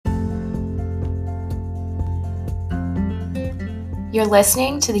You're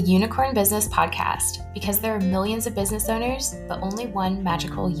listening to the Unicorn Business Podcast because there are millions of business owners, but only one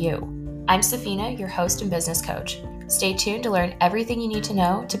magical you. I'm Safina, your host and business coach. Stay tuned to learn everything you need to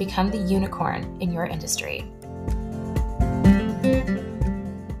know to become the unicorn in your industry.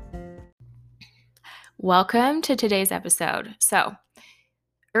 Welcome to today's episode. So,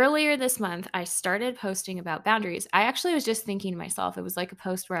 earlier this month, I started posting about boundaries. I actually was just thinking to myself, it was like a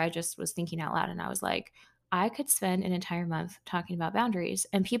post where I just was thinking out loud and I was like, I could spend an entire month talking about boundaries.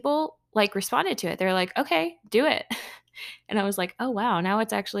 And people responded to it. They're like, okay, do it. And I was like, oh, wow, now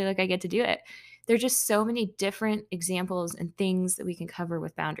it's actually I get to do it. There are just so many different examples and things that we can cover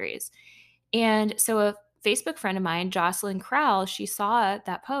with boundaries. And so a Facebook friend of mine, Jocelyn Crowell, she saw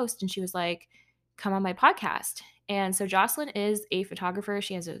that post and she was like, come on my podcast. And so Jocelyn is a photographer.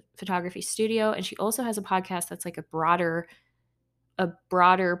 She has a photography studio and she also has a podcast that's like a broader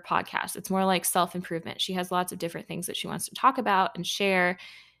podcast. It's more like self-improvement. She has lots of different things that she wants to talk about and share.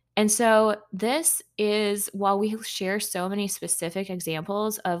 And so this is, while we share so many specific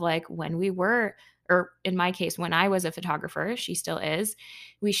examples of when we were, or in my case, when I was a photographer, she still is,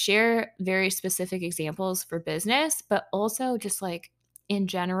 we share very specific examples for business, but also just in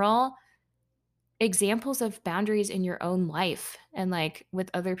general, examples of boundaries in your own life and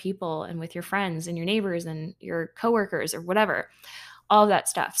with other people and with your friends and your neighbors and your coworkers or whatever, all of that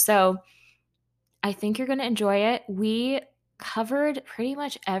stuff. So I think you're going to enjoy it. We covered pretty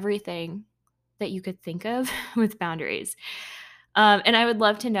much everything that you could think of with boundaries. And I would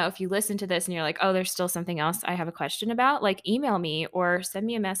love to know if you listen to this and you're like, oh, there's still something else I have a question about, email me or send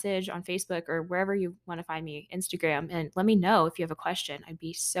me a message on Facebook or wherever you want to find me, Instagram, and let me know if you have a question. I'd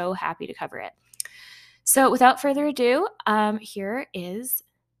be so happy to cover it. So without further ado, here is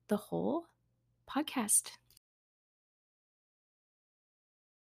the whole podcast.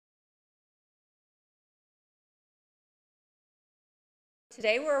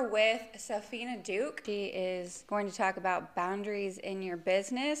 Today we're with Safina Duke. She is going to talk about boundaries in your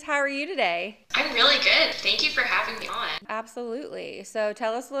business. How are you today? I'm really good. Thank you for having me on. Absolutely. So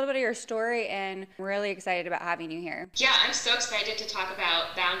tell us a little bit of your story, and I'm really excited about having you here. Yeah, I'm so excited to talk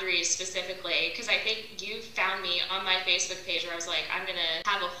about boundaries specifically because I think you found me on my Facebook page where I was like, I'm going to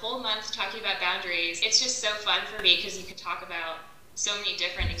have a whole month talking about boundaries. It's just so fun for me because you can talk about so many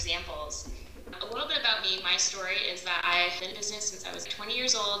different examples. A little bit about me, my story is that I've been in business since I was 20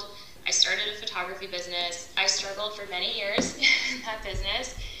 years old. I started a photography business. I struggled for many years in that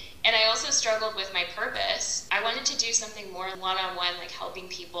business. And I also struggled with my purpose. I wanted to do something more one-on-one, helping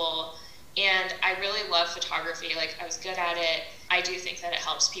people. And I really love photography. I was good at it. I do think that it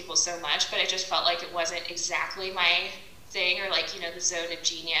helps people so much, but I just felt like it wasn't exactly my thing or the zone of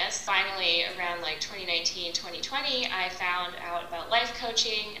genius. Finally, around 2019, 2020, I found out about life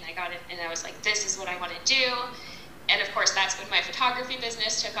coaching and I got it and I was like, this is what I want to do. And of course, that's when my photography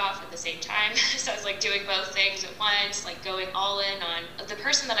business took off at the same time. So I was doing both things at once, going all in on the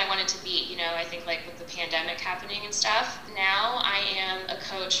person that I wanted to be. I think with the pandemic happening and stuff, now I am a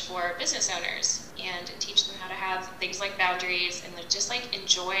coach for business owners and teach them how to have things like boundaries and just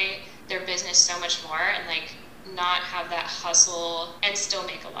enjoy their business so much more and not have that hustle and still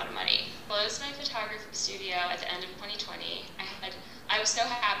make a lot of money. I closed my photography studio at the end of 2020. I was so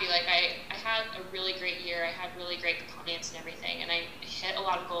happy. I had a really great year. I had really great clients and everything, and I hit a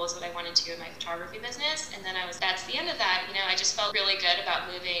lot of goals that I wanted to in my photography business. And then that's the end of that. I just felt really good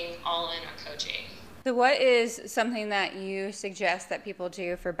about moving all in on coaching. So what is something that you suggest that people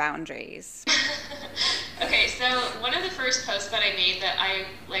do for boundaries? Okay, so one of the first posts that I made that I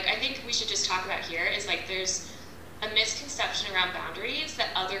think we should just talk about here is there's a misconception around boundaries that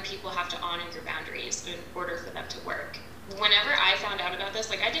other people have to honor your boundaries in order for them to work. Whenever I found out about this,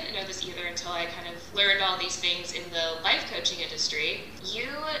 I didn't know this either until I kind of learned all these things in the life coaching industry. You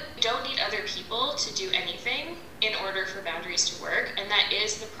don't need other people to do anything in order for boundaries to work. And that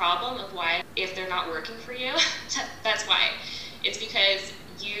is the problem of why, if they're not working for you, that's why. It's because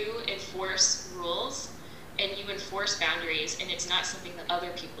you enforce rules and you enforce boundaries, and it's not something that other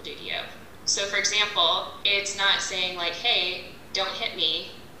people do to you. So for example, it's not saying hey, don't hit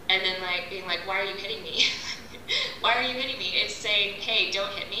me, and then being why are you hitting me? Why are you hitting me? It's saying, hey,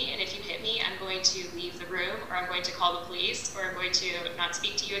 don't hit me, and if you hit me, I'm going to leave the room, or I'm going to call the police, or I'm going to not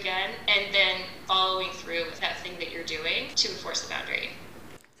speak to you again, and then following through with that thing that you're doing to enforce the boundary.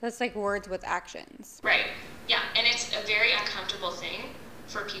 So it's words with actions. Right. Yeah, and it's a very uncomfortable thing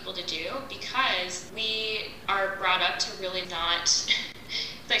for people to do because we are brought up to really not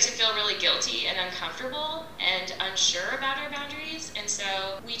like to feel really guilty and uncomfortable and unsure about our boundaries. And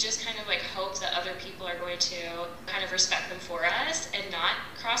so we just kind of like hope that other people are going to kind of respect them for us and not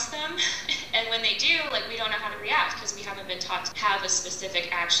cross them. And when they do, like we don't know how to react because we haven't been taught to have a specific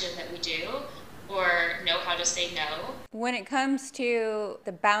action that we do or know how to say no. When it comes to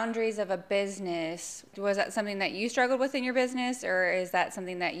the boundaries of a business, was that something that you struggled with in your business, or is that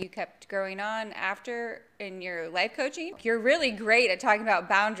something that you kept growing on after in your life coaching? You're really great at talking about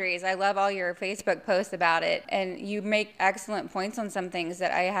boundaries. I love all your Facebook posts about it, and you make excellent points on some things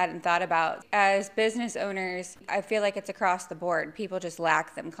that I hadn't thought about. As business owners, I feel like it's across the board. People just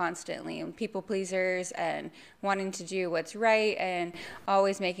lack them constantly, and people pleasers and wanting to do what's right and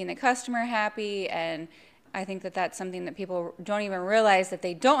always making the customer happy. And I think that that's something that people don't even realize, that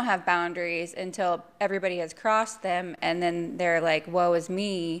they don't have boundaries until everybody has crossed them, and then they're like, woe is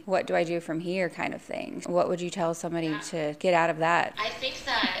me, what do I do from here, kind of thing. What would you tell somebody to get out of that? I think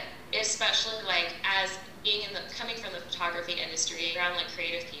that especially like as being in the coming from the photography industry around like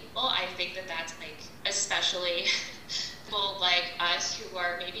creative people, I think that that's like especially people like us who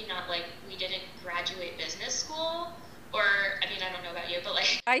are maybe not like, we didn't graduate business school. Or, I mean, I don't know about you, but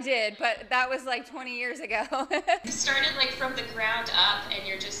like... I did, but that was like 20 years ago. You started like from the ground up and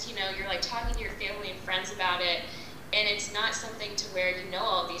you're just, you know, you're like talking to your family and friends about it. And it's not something to where you know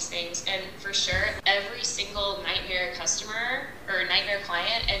all these things. And for sure, every single nightmare customer or nightmare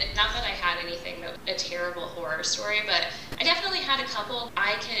client, and not that I had anything, a terrible horror story, but I definitely had a couple.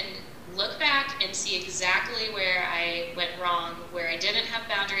 I can look back and see exactly where I went wrong, where I didn't have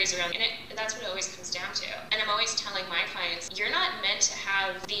boundaries around, and that's what it always comes down to. And I'm always telling my clients, you're not meant to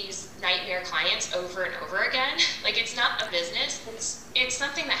have these nightmare clients over and over again. Like, it's not a business. It's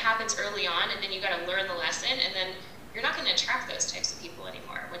something that happens early on, and then you got to learn the lesson, and then you're not going to attract those types of people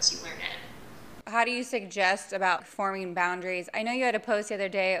anymore once you learn it. How do you suggest about forming boundaries? I know you had a post the other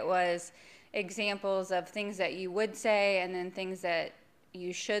day. It was examples of things that you would say and then things that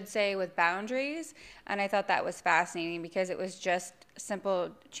you should say with boundaries, and I thought that was fascinating because it was just a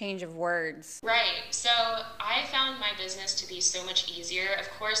simple change of words. Right. So I found my business to be so much easier. Of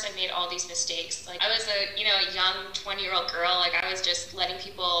course, I made all these mistakes. Like, I was a young 20-year-old girl. Like, I was just letting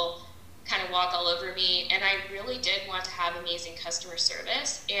people kind of walk all over me, and I really did want to have amazing customer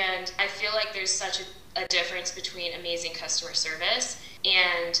service. And I feel like there's such a difference between amazing customer service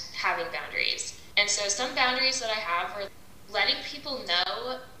and having boundaries. And so some boundaries that I have are letting people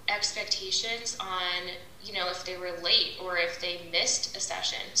know expectations on, if they were late or if they missed a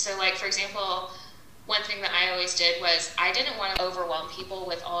session. So like, for example, one thing that I always did was I didn't want to overwhelm people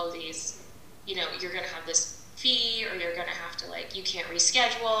with all of these, you're going to have this fee or you're going to have to you can't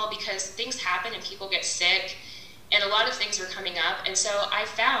reschedule, because things happen and people get sick and a lot of things were coming up. And so I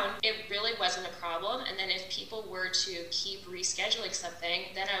found it really wasn't a problem. And then if people were to keep rescheduling something,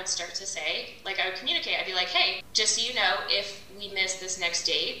 then I would start to say, I would communicate. I'd be like, hey, just so you know, if we miss this next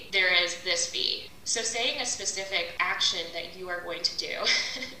date, there is this fee. So saying a specific action that you are going to do,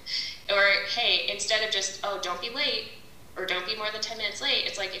 or hey, instead of just, oh, don't be late, or don't be more than 10 minutes late,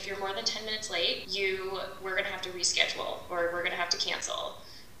 it's like, if you're more than 10 minutes late, we're going to have to reschedule, or we're going to have to cancel,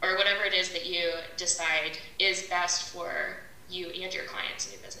 or whatever it is that you decide is best for you and your clients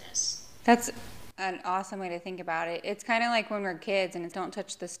and your business. That's an awesome way to think about it. It's kind of like when we're kids and it's don't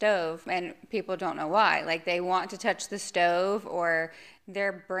touch the stove, and people don't know why. Like, they want to touch the stove, or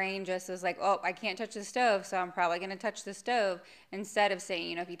their brain just is like, oh, I can't touch the stove, so I'm probably going to touch the stove, instead of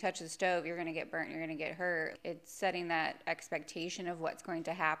saying, if you touch the stove, you're going to get burnt, you're going to get hurt. It's setting that expectation of what's going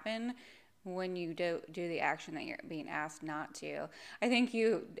to happen when you do the action that you're being asked not to. I think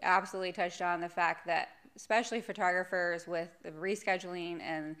you absolutely touched on the fact that, especially photographers with the rescheduling,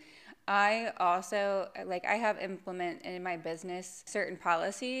 and I also, I have implement in my business certain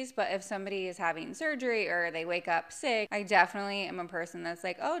policies, but if somebody is having surgery or they wake up sick, I definitely am a person that's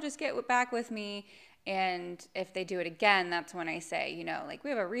like, oh, just get back with me. And if they do it again, that's when I say, we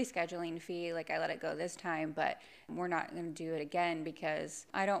have a rescheduling fee, I let it go this time, but we're not going to do it again, because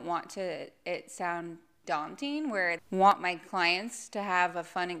I don't want it sound daunting, where I want my clients to have a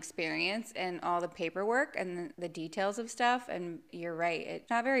fun experience and all the paperwork and the details of stuff. And you're right, it's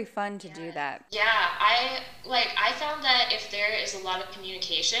not very fun to do that. Yeah, I found that if there is a lot of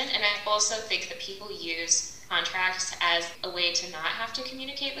communication, and I also think that people use contracts as a way to not have to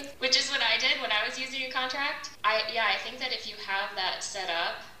communicate with, which is what I did when I was using a contract. I think that if you have that set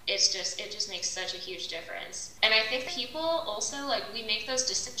up, it just makes such a huge difference. And I think people also, we make those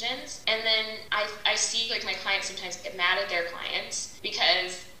decisions, and then I see my clients sometimes get mad at their clients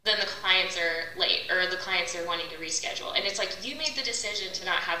because then the clients are late or the clients are wanting to reschedule. And it's like, you made the decision to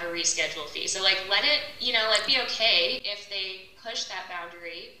not have a reschedule fee. So like, let it, like be okay if they push that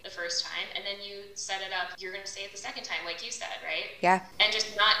boundary the first time and then you set it up, you're going to say it the second time, like you said, right? Yeah. And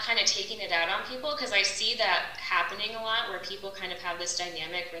just not kind of taking it out on people, because I see that happening a lot where people kind of have this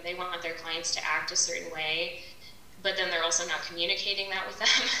dynamic where they want their clients to act a certain way, but then they're also not communicating that with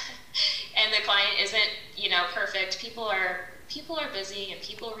them. And the client isn't, perfect. People are busy and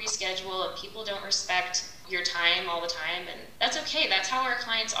people reschedule and people don't respect your time all the time, and that's okay. That's how our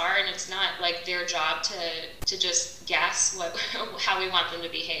clients are, and it's not like their job to just guess how we want them to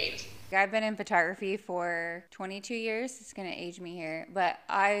behave. I've been in photography for 22 years. It's going to age me here, but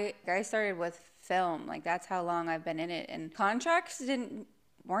I started with film. Like, that's how long I've been in it, and contracts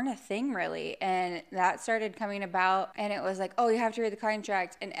weren't a thing really, and that started coming about, and it was like, oh, you have to read the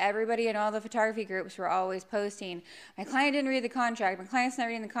contract, and everybody in all the photography groups were always posting, my client didn't read the contract, my client's not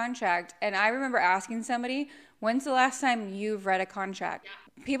reading the contract. And I remember asking somebody, when's the last time you've read a contract?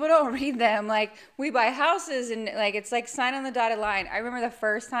 Yeah. People don't read them. Like, we buy houses and like it's like sign on the dotted line. I remember the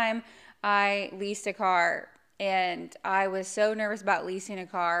first time I leased a car, and I was so nervous about leasing a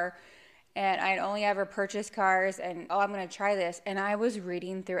car, and I'd only ever purchased cars, and I'm going to try this. And I was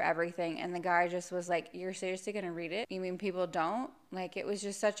reading through everything, and the guy just was like, you're seriously going to read it? You mean people don't? Like, it was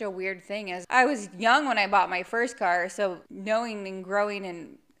just such a weird thing. As I was young when I bought my first car, so knowing and growing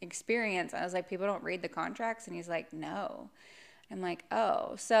in experience, I was like, people don't read the contracts? And he's like, no. I'm like,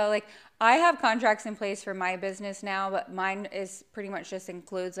 oh. So like, I have contracts in place for my business now, but mine is pretty much just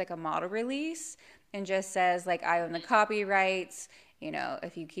includes like a model release and just says like, I own the copyrights.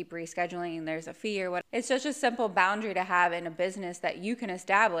 If you keep rescheduling, there's a fee or what. It's such a simple boundary to have in a business that you can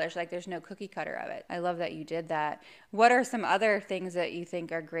establish. Like, there's no cookie cutter of it. I love that you did that. What are some other things that you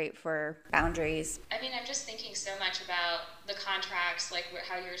think are great for boundaries? I mean, I'm just thinking so much about the contracts, like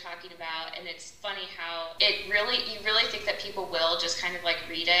how you were talking about, and it's funny how you really think that people will just kind of like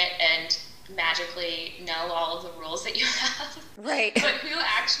read it and magically know all of the rules that you have. Right. But who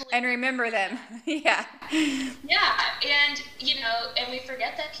actually... And remember them. Yeah. Yeah. And, and we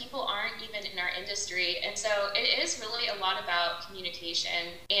forget that people aren't even in our industry. And so it is really a lot about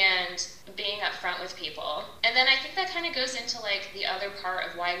communication and being upfront with people. And then I think that kind of goes into like the other part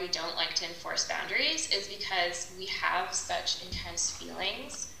of why we don't like to enforce boundaries is because we have such intense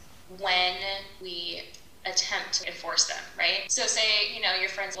feelings when we attempt to enforce them, right? So say, your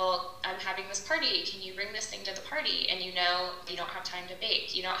friends, well, I'm having this party, can you bring this thing to the party? And you don't have time to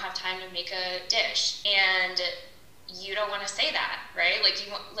bake, you don't have time to make a dish, and you don't want to say that, right?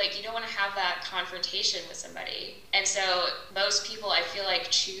 You don't want to have that confrontation with somebody. And so most people, I feel like,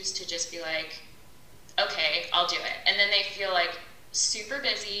 choose to just be like, okay, I'll do it. And then they feel like super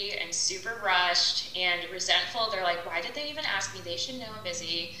busy and super rushed and resentful. They're like, why did they even ask me? They should know I'm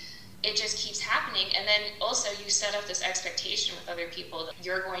busy. It just keeps happening. And then also you set up this expectation with other people that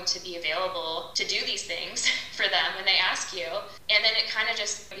you're going to be available to do these things for them when they ask you. And then it kind of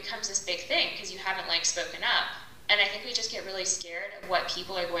just becomes this big thing because you haven't spoken up. And I think we just get really scared of what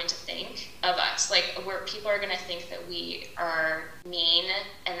people are going to think of us. Like, where people are going to think that we are mean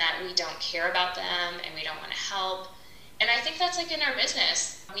and that we don't care about them and we don't want to help. And I think that's in our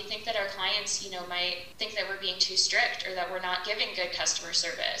business. We think that our clients, might think that we're being too strict or that we're not giving good customer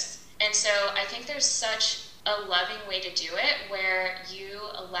service. And so I think there's such a loving way to do it where you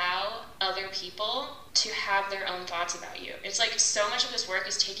allow other people to have their own thoughts about you. It's like so much of this work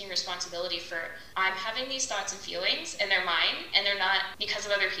is taking responsibility for, I'm having these thoughts and feelings and they're mine and they're not because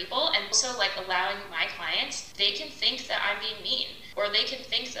of other people. And also allowing my clients, they can think that I'm being mean or they can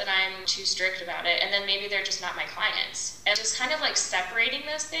think that I'm too strict about it. And then maybe they're just not my clients. And just kind of separating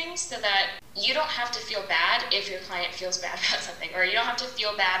those things so that you don't have to feel bad if your client feels bad about something, or you don't have to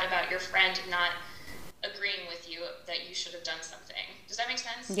feel bad about your friend not agreeing with you that you should have done something. Does that make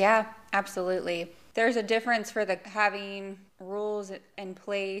sense? Yeah, absolutely. There's a difference for having rules in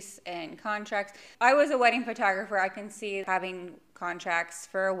place and contracts. I was a wedding photographer. I can see having contracts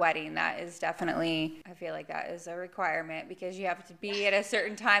for a wedding. That is definitely, I feel like that is a requirement because you have to be at a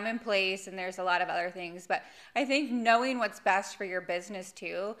certain time and place, and there's a lot of other things. But I think knowing what's best for your business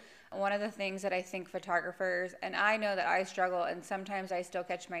too. One of the things that I think photographers, and I know that I struggle and sometimes I still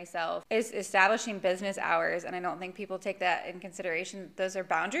catch myself, is establishing business hours. And I don't think people take that in consideration. Those are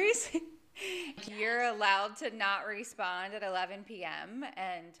boundaries. You're allowed to not respond at 11 p.m.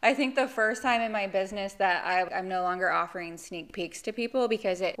 And I think the first time in my business that I'm no longer offering sneak peeks to people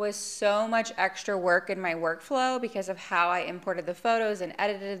because it was so much extra work in my workflow because of how I imported the photos and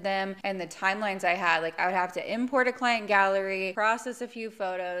edited them and the timelines I had. Like I would have to import a client gallery, process a few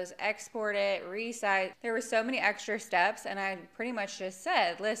photos, export it, resize. There were so many extra steps, and I pretty much just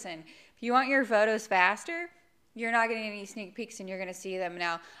said, listen, if you want your photos faster, you're not getting any sneak peeks and you're going to see them.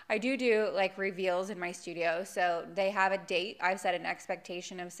 Now, I do like reveals in my studio. So they have a date. I've set an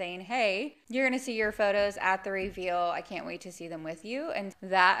expectation of saying, hey, you're going to see your photos at the reveal. I can't wait to see them with you. And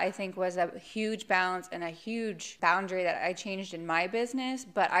that I think was a huge balance and a huge boundary that I changed in my business.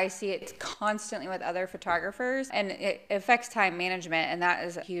 But I see it constantly with other photographers, and it affects time management. And that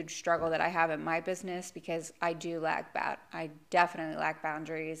is a huge struggle that I have in my business because I definitely lack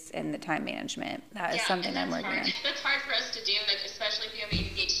boundaries in the time management. That is something I'm working on. That's hard for us to do, like especially if you have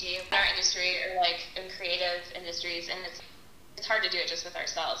ADHD in our industry or like in creative industries, and it's hard to do it just with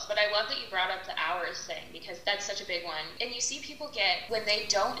ourselves. But I love that you brought up the hours thing because that's such a big one. And you see people get, when they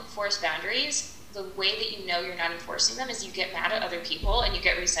don't enforce boundaries, the way that you know you're not enforcing them is you get mad at other people and you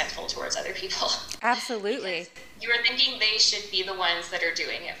get resentful towards other people. Absolutely. You are thinking they should be the ones that are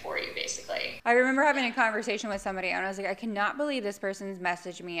doing it for you, basically. I remember having a conversation with somebody and I was like, I cannot believe this person's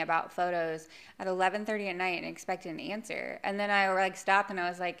messaged me about photos at 11:30 at night and expected an answer. And then I like stopped and I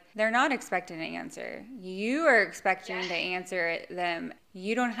was like, they're not expecting an answer. You are expecting to answer them.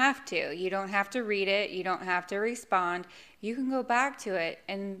 You don't have to. You don't have to read it. You don't have to respond. You can go back to it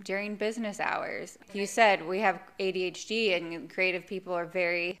and during business hours. You said we have ADHD and creative people are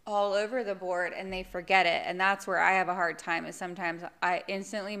very all over the board and they forget it. And that's where I have a hard time is sometimes I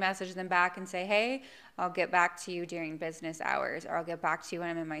instantly message them back and say, hey, I'll get back to you during business hours, or I'll get back to you when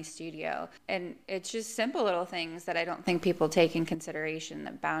I'm in my studio. And it's just simple little things that I don't think people take in consideration,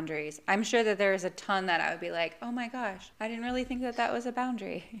 the boundaries. I'm sure that there's a ton that I would be like, oh my gosh, I didn't really think that that was a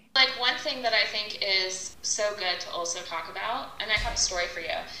boundary. Like one thing that I think is so good to also talk about, and I have a story for you.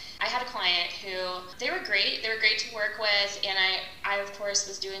 I had a client who, they were great to work with, and I of course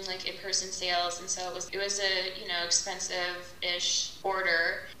was doing like in-person sales, and so it was a, expensive-ish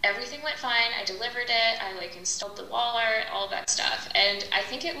order. Everything went fine, I delivered it, I like installed the wall art, all that stuff, and I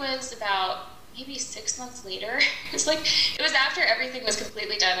think it was about maybe 6 months later, it was after everything was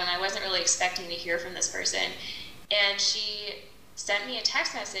completely done and I wasn't really expecting to hear from this person, and she sent me a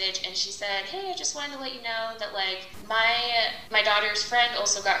text message and she said, hey, I just wanted to let you know that like my daughter's friend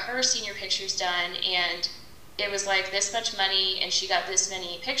also got her senior pictures done and it was like this much money and she got this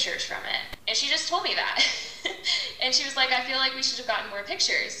many pictures from it. And she just told me that. And she was like, I feel like we should have gotten more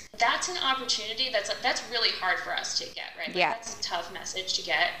pictures. That's an opportunity that's really hard for us to get, right? Like, yeah. That's a tough message to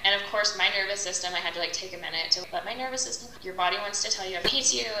get. And of course, my nervous system, I had to like take a minute to let my nervous system, your body wants to tell you, I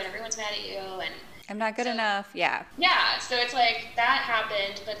hate you and everyone's mad at you and I'm not good enough. Yeah. Yeah. So it's like that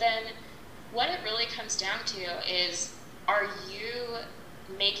happened. But then what it really comes down to is, are you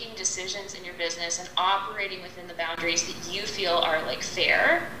making decisions in your business and operating within the boundaries that you feel are like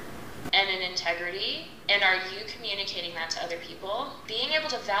fair and in integrity? And are you communicating that to other people? Being able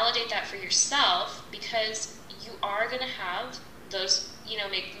to validate that for yourself, because you are going to have those,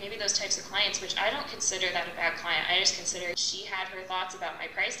 maybe those types of clients, which I don't consider that a bad client. I just consider she had her thoughts about my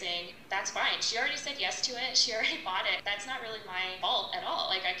pricing. That's fine. She already said yes to it. She already bought it. That's not really my fault at all.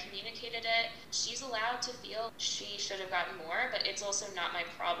 Like I communicated it. She's allowed to feel she should have gotten more, but it's also not my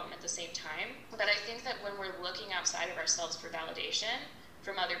problem at the same time. But I think that when we're looking outside of ourselves for validation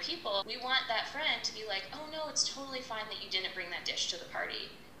from other people, we want that friend to be like, oh no, it's totally fine that you didn't bring that dish to the party.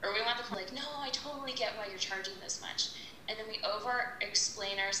 Or we want them to be like, no, I totally get why you're charging this much. And then we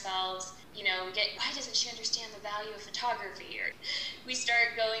over-explain ourselves, we get, why doesn't she understand the value of photography? Or we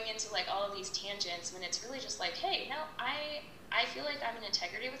start going into like all of these tangents when it's really just like, hey, no, I feel like I'm in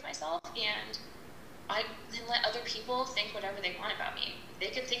integrity with myself, and I can let other people think whatever they want about me. They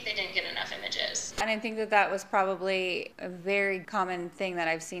could think they didn't get enough images. And I think that was probably a very common thing that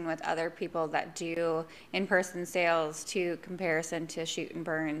I've seen with other people that do in-person sales to comparison to shoot and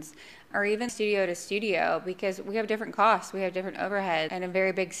burns, or even studio to studio, because we have different costs, we have different overhead in a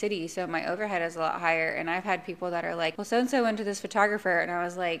very big city, so my overhead is a lot higher. And I've had people that are like, well, so-and-so went to this photographer, and I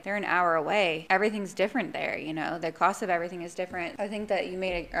was like, they're an hour away. Everything's different there, the cost of everything is different. I think that you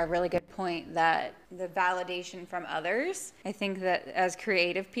made a really good point that the validation from others, I think that as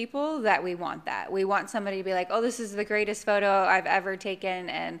creative people that we want that. We want somebody to be like, oh, this is the greatest photo I've ever taken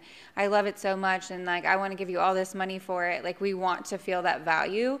and I love it so much and like I want to give you all this money for it. Like we want to feel that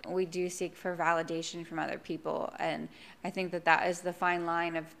value. We do do seek for validation from other people. And I think that that is the fine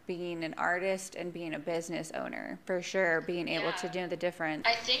line of being an artist and being a business owner, for sure, being able to know the difference.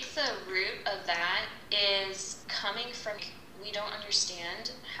 I think the root of that is coming from, we don't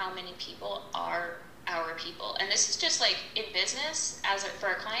understand how many people are our people. And this is just like in business for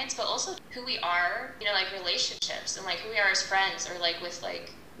our clients, but also who we are, you know, like relationships and like who we are as friends, or like with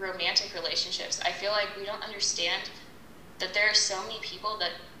like romantic relationships. I feel like we don't understand that there are so many people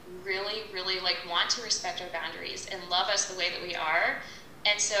that really, really like want to respect our boundaries and love us the way that we are.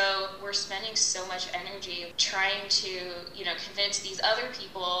 And so we're spending so much energy trying to, you know, convince these other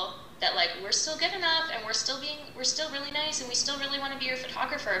people that like we're still good enough and we're still really nice and we still really want to be your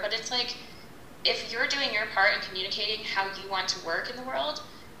photographer. But it's like, if you're doing your part in communicating how you want to work in the world,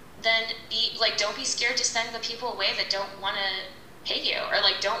 then don't be scared to send the people away that don't want to pay you or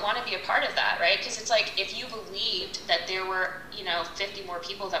like don't want to be a part of that, right? Because it's like, if you believed that there were, you know, 50 more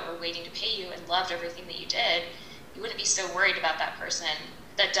people that were waiting to pay you and loved everything that you did, you wouldn't be so worried about that person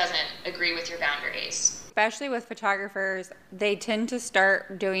that doesn't agree with your boundaries. Especially with photographers, they tend to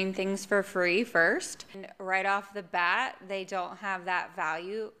start doing things for free first. And right off the bat, they don't have that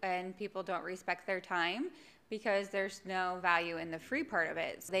value and people don't respect their time because there's no value in the free part of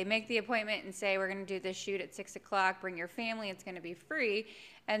it. So they make the appointment and say, we're going to do this shoot at 6 o'clock, bring your family, it's going to be free.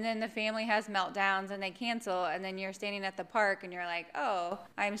 And then the family has meltdowns and they cancel, and then you're standing at the park and you're like, oh,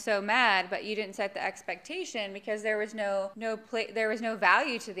 I'm so mad, but you didn't set the expectation because there was no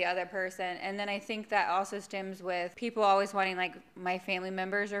value to the other person. And then I think that also stems with people always wanting, like my family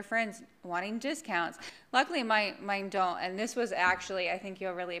members or friends wanting discounts. Luckily mine don't, and this was actually, I think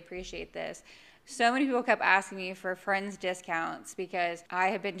you'll really appreciate this. So many people kept asking me for friends discounts because I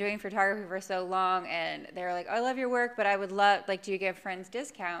had been doing photography for so long, and they were like, oh, I love your work, but I would love, like, do you give friends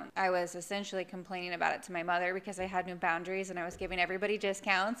discounts? I was essentially complaining about it to my mother because I had no boundaries and I was giving everybody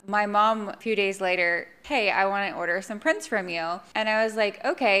discounts. My mom, a few days later, hey, I want to order some prints from you. And I was like,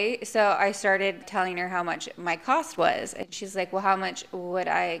 okay. So I started telling her how much my cost was. And she's like, well, how much would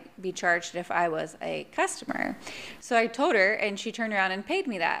I be charged if I was a customer? So I told her, and she turned around and paid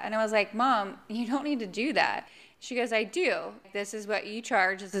me that. And I was like, Mom, you don't need to do that. She goes, I do. This is what you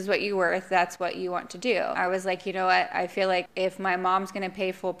charge. This is what you're worth. That's what you want to do. I was like, you know what? I feel like if my mom's going to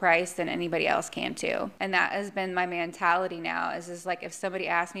pay full price, then anybody else can too. And that has been my mentality now is like, if somebody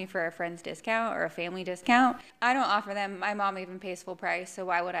asks me for a friend's discount or a family discount, I don't offer them. My mom even pays full price. So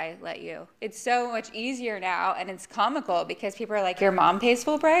why would I let you? It's so much easier now. And it's comical because people are like, your mom pays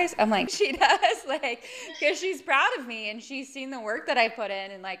full price? I'm like, she does, like, because she's proud of me and she's seen the work that I put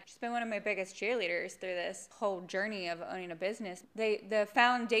in. And like, she's been one of my biggest cheerleaders through this whole journey of owning a business. The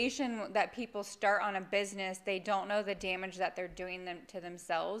foundation that people start on a business, they don't know the damage that they're doing them to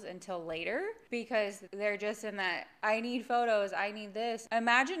themselves until later because they're just in that, I need photos, I need this.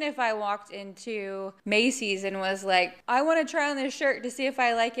 Imagine if I walked into Macy's and was like, I want to try on this shirt to see if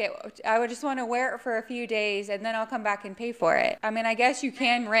I like it. I would just want to wear it for a few days and then I'll come back and pay for it. I mean, I guess you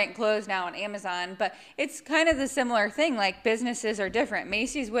can rent clothes now on Amazon, but it's kind of the similar thing. Like, businesses are different.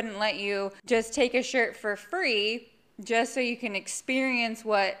 Macy's wouldn't let you just take a shirt for free just so you can experience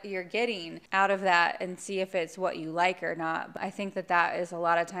what you're getting out of that and see if it's what you like or not. But I think that is a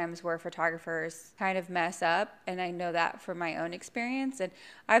lot of times where photographers kind of mess up, and I know that from my own experience. And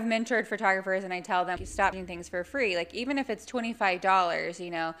I've mentored photographers and I tell them, stop doing things for free. Like, even if it's $25,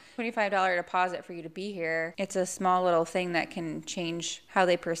 you know, $25 deposit for you to be here, it's a small little thing that can change how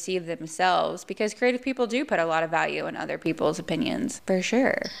they perceive themselves, because creative people do put a lot of value in other people's opinions, for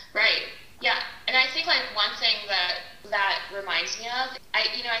sure. Right. Yeah, and I think like one thing that reminds me of, I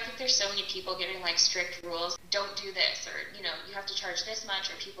think there's so many people giving like strict rules. Don't do this, or you have to charge this much,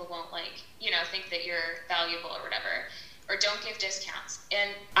 or people won't think that you're valuable or whatever, or don't give discounts.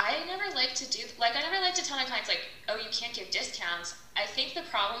 And I never like to tell my clients like, oh, you can't give discounts. I think the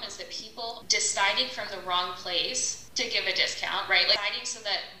problem is that people deciding from the wrong place to give a discount, right? Like deciding so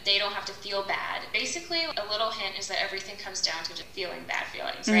that they don't have to feel bad. Basically, a little hint is that everything comes down to just feeling bad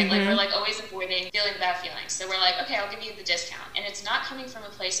feelings, right? Mm-hmm. Like we're like always avoiding feeling bad feelings. So we're like, okay, I'll give you the discount. And it's not coming from a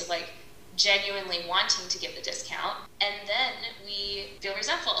place of like genuinely wanting to give the discount. And then we feel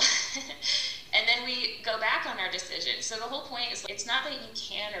resentful. And then we go back on our decision. So the whole point is, it's not that you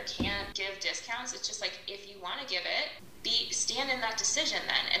can or can't give discounts. It's just like, if you want to give it, stand in that decision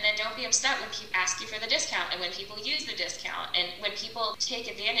then. And then don't be upset when people ask you for the discount and when people use the discount and when people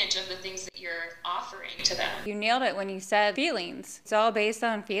take advantage of the things that you're offering to them. You nailed it when you said feelings. It's all based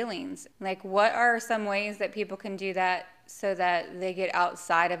on feelings. Like, what are some ways that people can do that so that they get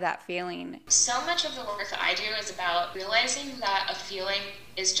outside of that feeling? So much of the work that I do is about realizing that a feeling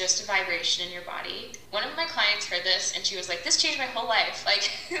is just a vibration in your body. One of my clients heard this and she was like, this changed my whole life. Like,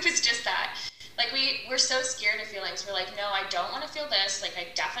 it was just that. Like, we're so scared of feelings. We're like, no, I don't want to feel this. Like, I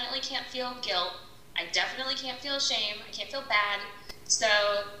definitely can't feel guilt. I definitely can't feel shame. I can't feel bad. So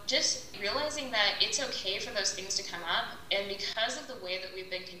just realizing that it's okay for those things to come up, and because of the way that we've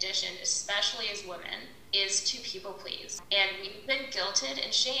been conditioned, especially as women, is to people please. And we've been guilted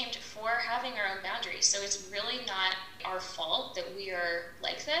and shamed for having our own boundaries. So it's really not our fault that we are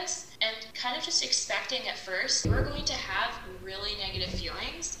like this, and kind of just expecting at first we're going to have really negative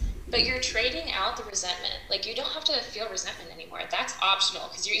feelings, but you're trading out the resentment. Like, you don't have to feel resentment anymore. That's optional,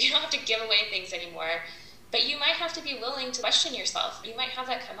 because you don't have to give away things anymore. But you might have to be willing to question yourself. You might have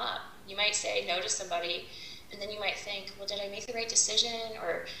that come up. You might say no to somebody, and then you might think, well, did I make the right decision?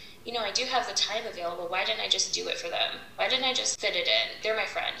 Or, I do have the time available. Why didn't I just do it for them? Why didn't I just fit it in? They're my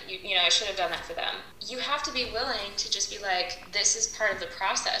friend. I should have done that for them. You have to be willing to just be like, this is part of the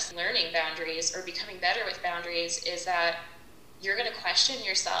process. Learning boundaries or becoming better with boundaries is that you're going to question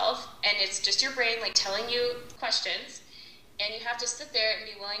yourself, and it's just your brain like telling you questions, and you have to sit there and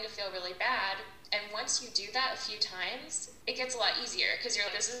be willing to feel really bad. And once you do that a few times, it gets a lot easier, because you're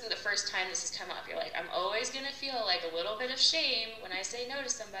like, this isn't the first time this has come up. You're like, I'm always going to feel like a little bit of shame when I say no to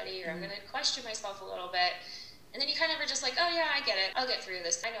somebody, or I'm going to question myself a little bit. And then you kind of are just like, oh yeah, I get it. I'll get through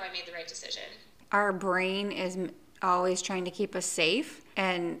this. I know I made the right decision. Our brain is always trying to keep us safe,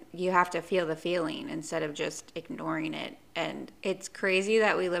 and you have to feel the feeling instead of just ignoring it. And it's crazy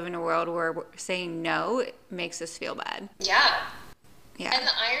that we live in a world where saying no makes us feel bad. Yeah. Yeah. And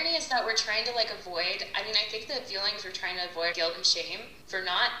the irony is that we're trying to avoid, I think the feelings we're trying to avoid guilt and shame for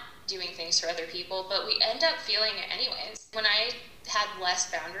not doing things for other people, but we end up feeling it anyways. When I had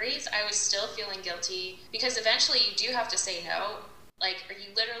less boundaries, I was still feeling guilty, because eventually you do have to say no. Or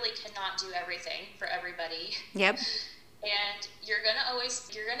you literally cannot do everything for everybody. Yep. And you're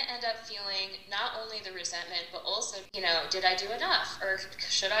gonna end up feeling not only the resentment, but also, did I do enough? Or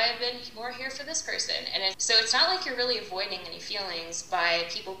should I have been more here for this person? And so it's not like you're really avoiding any feelings by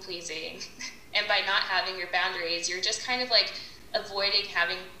people pleasing and by not having your boundaries. You're just kind of avoiding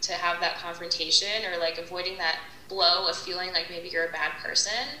having to have that confrontation, or avoiding that blow of feeling like maybe you're a bad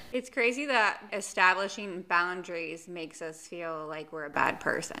person. It's crazy that establishing boundaries makes us feel like we're a bad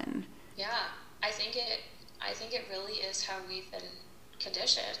person. Yeah, I think it really is how we've been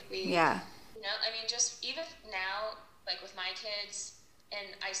conditioned. Yeah. Just even now, with my kids,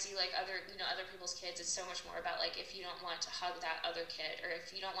 and I see other people's kids, it's so much more about if you don't want to hug that other kid, or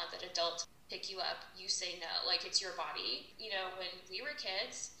if you don't want that adult to pick you up, you say no. It's your body. When we were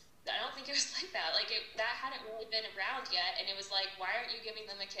kids, I don't think it was like that. That hadn't really been around yet, and it was like, why aren't you giving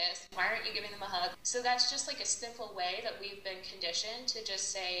them a kiss? Why aren't you giving them a hug? So that's just a simple way that we've been conditioned to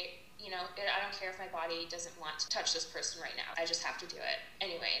just say, I don't care if my body doesn't want to touch this person right now. I just have to do it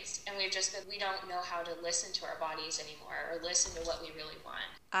anyways. And we don't know how to listen to our bodies anymore, or listen to what we really want.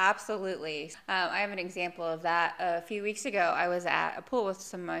 Absolutely. I have an example of that. A few weeks ago, I was at a pool with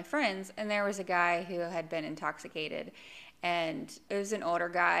some of my friends, and there was a guy who had been intoxicated. And it was an older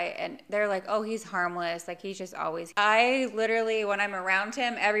guy, and they're like, oh, he's harmless. He's just always. I literally, when I'm around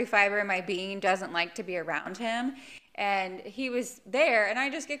him, every fiber in my being doesn't like to be around him. And he was there, and I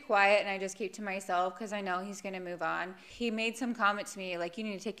just get quiet and I just keep to myself, because I know he's going to move on. He made some comment to me you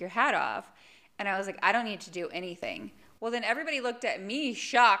need to take your hat off. And I was like, I don't need to do anything. Well, then everybody looked at me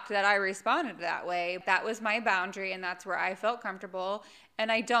shocked that I responded that way. That was my boundary, and that's where I felt comfortable.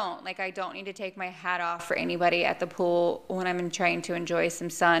 And I don't need to take my hat off for anybody at the pool when I'm trying to enjoy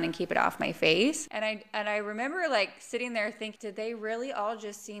some sun and keep it off my face. And I remember sitting there thinking, did they really all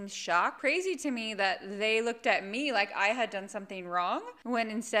just seem shocked? Crazy to me that they looked at me like I had done something wrong,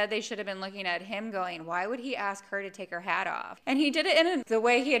 when instead they should have been looking at him going, why would he ask her to take her hat off? And he did it in the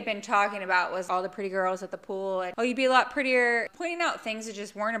way he had been talking about was all the pretty girls at the pool, and, oh, you'd be a lot prettier, pointing out things that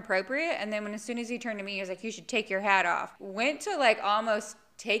just weren't appropriate. And then as soon as he turned to me, he was like, you should take your hat off. Went to almost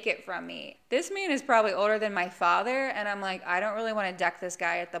take it from me. This man is probably older than my father, and I'm like, I don't really want to deck this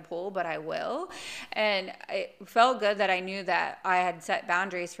guy at the pool, but I will. And it felt good that I knew that I had set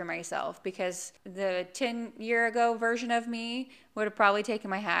boundaries for myself, because the 10-year-ago version of me would have probably taken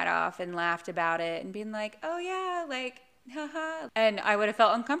my hat off and laughed about it and been like, oh yeah, haha. And I would have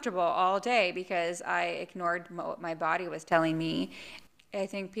felt uncomfortable all day because I ignored what my body was telling me. I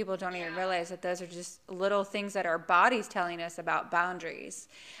think people don't even realize that those are just little things that our body's telling us about boundaries.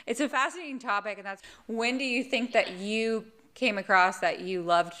 It's a fascinating topic, and that's, when do you think that you came across that you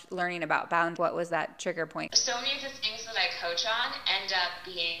loved learning about boundaries? What was that trigger point? So many of the things that I coach on end up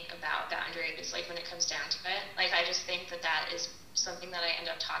being about boundaries, like when it comes down to it. Like I just think that that is something that I end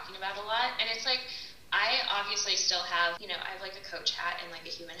up talking about a lot. And it's like, I obviously still have, I have like a coach hat and like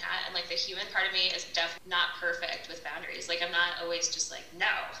a human hat, and like the human part of me is definitely not perfect with boundaries. Like I'm not always just like,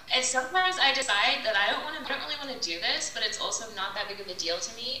 no. And sometimes I decide that I don't really want to do this, but it's also not that big of a deal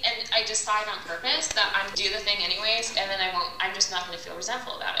to me. And I decide on purpose that I'm do the thing anyways, and then I'm just not going to feel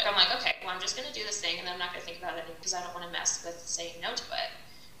resentful about it. I'm like, okay, well, I'm just going to do this thing, and then I'm not going to think about it because I don't want to mess with saying no to it.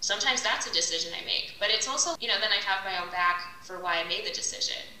 Sometimes that's a decision I make, but it's also, then I have my own back for why I made the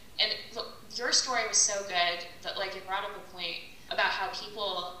decision. And look, your story was so good that like it brought up a point about how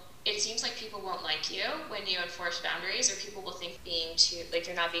it seems like people won't like you when you enforce boundaries, or people will think being too, like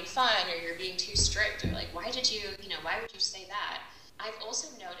you're not being fun, or you're being too strict, or like, why would you say that? I've also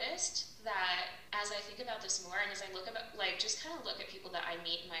noticed that as I think about this more, and as I look at people that I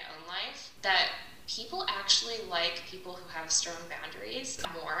meet in my own life, that people actually like people who have strong boundaries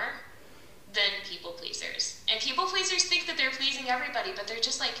more than people pleasers. And people pleasers think that they're pleasing everybody, but they're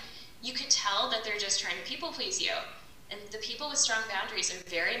just like, you could tell that they're just trying to people please you. And the people with strong boundaries are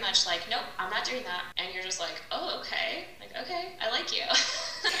very much like, nope, I'm not doing that. And you're just like, oh, okay. Like, okay, I like you.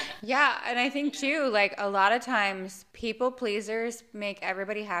 Yeah, and I think too, like a lot of times people pleasers make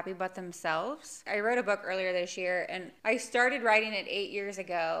everybody happy but themselves. I wrote a book earlier this year, and I started writing it 8 years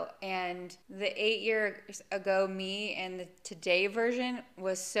ago, and the 8 years ago me and the today version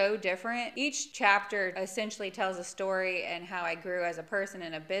was so different. Each chapter essentially tells a story and how I grew as a person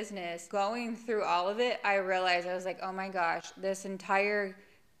in a business. Going through all of it, I realized, I was like, oh my gosh, this entire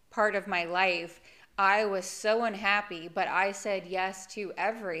part of my life, I was so unhappy, but I said yes to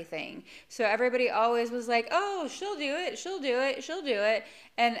everything. So everybody always was like, oh, she'll do it, she'll do it, she'll do it.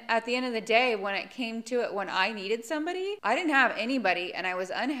 And at the end of the day, when it came to it, when I needed somebody, I didn't have anybody, and I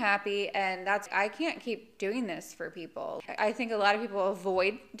was unhappy. And I can't keep doing this for people. I think a lot of people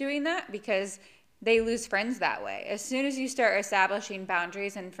avoid doing that because they lose friends that way. As soon as you start establishing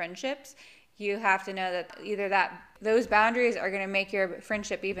boundaries in friendships, you have to know that either those boundaries are going to make your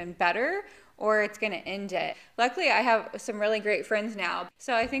friendship even better, or it's going to end it. Luckily, I have some really great friends now.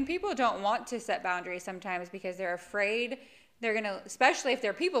 So I think people don't want to set boundaries sometimes because they're afraid they're going to, especially if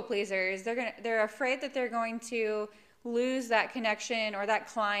they're people pleasers, they're afraid that they're going to lose that connection or that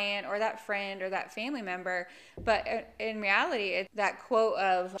client or that friend or that family member. But in reality, it's that quote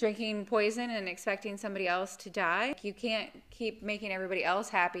of drinking poison and expecting somebody else to die. You can't keep making everybody else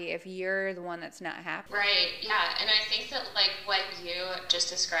happy if you're the one that's not happy. Right, yeah. And I think that like what you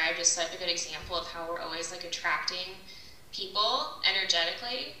just described is such a good example of how we're always like attracting people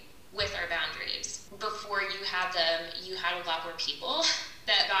energetically with our boundaries. Before you had them, you had a lot more people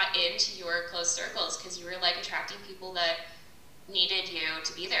that got into your close circles because you were like attracting people that needed you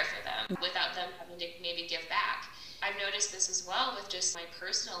to be there for them without them having to maybe give back. I've noticed this as well with just my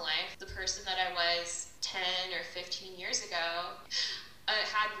personal life. The person that I was 10 or 15 years ago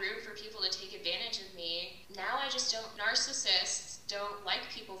had room for people to take advantage of me. Now I just don't. Narcissists don't like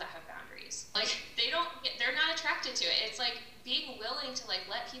people that have boundaries. Like they're not attracted to it. It's like being willing to like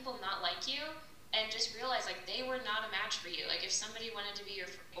let people not like you and just realize like they were not a match for you. Like if somebody wanted to be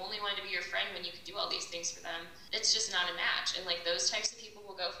only wanted to be your friend when you could do all these things for them, it's just not a match. And like those types of people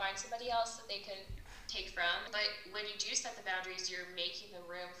will go find somebody else that they can take from. But when you do set the boundaries, you're making the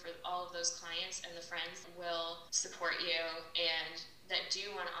room for all of those clients and the friends that will support you and that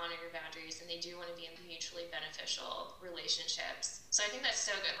do want to honor your boundaries, and they do want to be in mutually beneficial relationships. So I think that's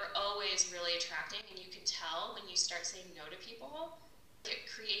so good. We're always really attracting, and you can tell when you start saying no to people,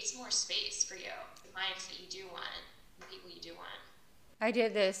 it creates more space for you, the clients that you do want, the people you do want. I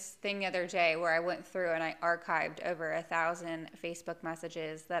did this thing the other day where I went through and I archived over 1,000 Facebook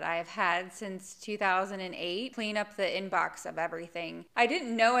messages that I've had since 2008, clean up the inbox of everything. I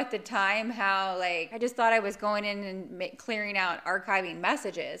didn't know at the time how, I just thought I was going in and clearing out, archiving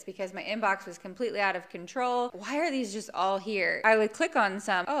messages because my inbox was completely out of control. Why are these just all here? I would click on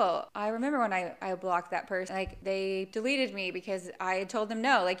some. Oh, I remember when I blocked that person. They deleted me because I had told them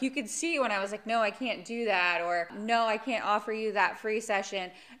no. You could see when I was like, no, I can't do that, or no, I can't offer you that free session.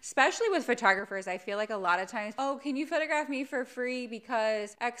 Especially with photographers, I feel like a lot of times, oh, can you photograph me for free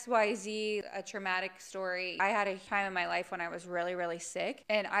because XYZ, a traumatic story. I had a time in my life when I was really, really sick,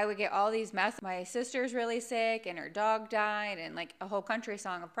 and I would get all these messages. My sister's really sick and her dog died, and a whole country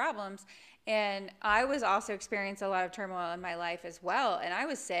song of problems. And I was also experiencing a lot of turmoil in my life as well. And I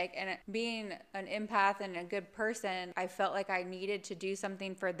was sick, and being an empath and a good person, I felt like I needed to do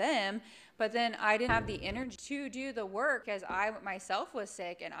something for them. But then I didn't have the energy to do the work because I myself was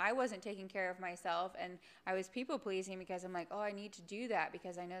sick and and I wasn't taking care of myself, and I was people pleasing because I'm like, oh, I need to do that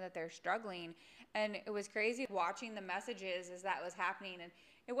because I know that they're struggling. And it was crazy watching the messages as that was happening. And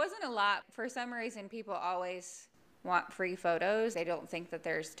it wasn't a lot. For some reason, people always want free photos. They don't think that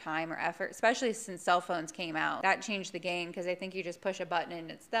there's time or effort, especially since cell phones came out. That changed the game because I think you just push a button and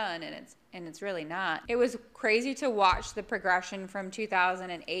it's done, and it's really not. It was crazy to watch the progression from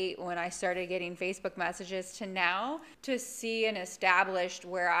 2008 when I started getting Facebook messages to now, to see an established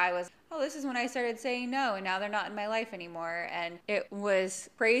where I was, oh, this is when I started saying no, and now they're not in my life anymore. And it was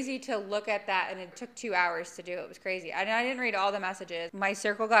crazy to look at that, and it took 2 hours to do. It was crazy. I didn't read all the messages. My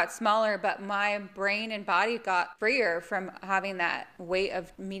circle got smaller, but my brain and body got freer from having that weight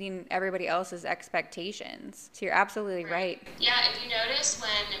of meeting everybody else's expectations. So you're absolutely right. Yeah, if you notice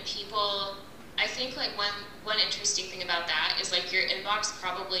when people, I think like one interesting thing about that is like your inbox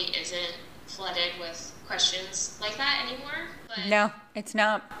probably isn't flooded with questions like that anymore. But, no, it's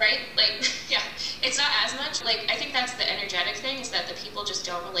not. Right? Like, yeah, it's not as much. Like, I think that's the energetic thing, is that the people just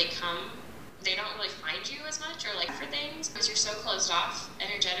don't really come. They don't really find you as much or like for things because you're so closed off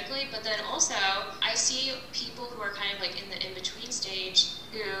energetically. But then also, I see people who are kind of like in the in-between stage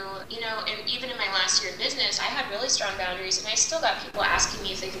who, you know, and even in my last year of business, I had really strong boundaries, and I still got people asking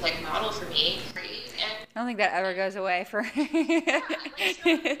me if they could like model for me. And I don't think that ever goes away for yeah,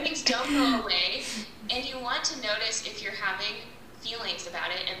 like, things don't go away, and you want to notice if you're having feelings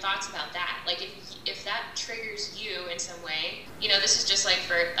about it and thoughts about that. Like if that triggers you in some way, you know, this is just like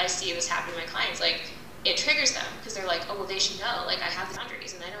I see this happen to my clients, like it triggers them because they're like, oh, well, they should know, like I have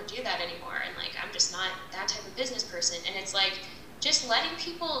boundaries and I don't do that anymore, and like I'm just not that type of business person. And it's like just letting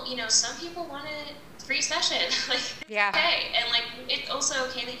people, you know, some people want a free session, like yeah, okay, and like it's also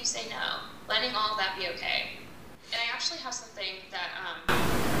okay that you say no, letting all of that be okay. And I actually have something that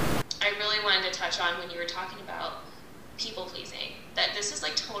I really wanted to touch on when you were talking about people pleasing, that this has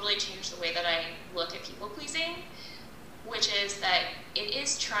like totally changed the way that I look at people pleasing, which is that it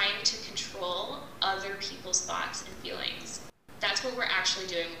is trying to control other people's thoughts and feelings. That's what we're actually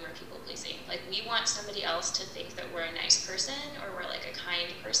doing when we're people pleasing. Like we want somebody else to think that we're a nice person or we're like a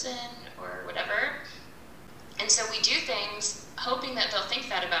kind person or whatever. And so we do things hoping that they'll think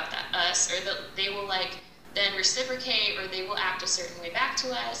that about us, or that they will like then reciprocate, or they will act a certain way back to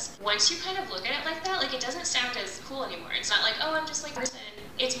us. Once you kind of look at it like that, like it doesn't sound as cool anymore. It's not like, oh, I'm just like a person.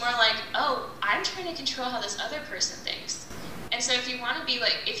 It's more like, oh, I'm trying to control how this other person thinks. And so if you want to be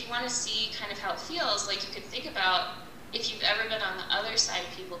like, if you want to see kind of how it feels, like you could think about if you've ever been on the other side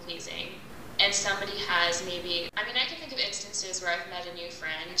of people pleasing, and somebody has maybe, I mean, I can think of instances where I've met a new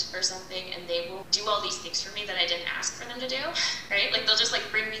friend or something, and they will do all these things for me that I didn't ask for them to do, right? Like they'll just like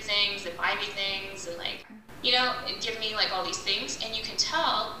bring me things and buy me things and like, you know, give me like all these things, and you can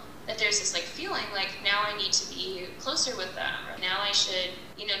tell that there's this like feeling like now I need to be closer with them, or now I should,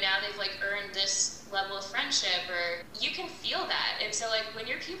 you know, now they've like earned this level of friendship, or you can feel that. And so like when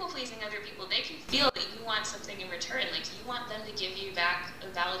you're people pleasing other people, they can feel that you want something in return. Like you want them to give you back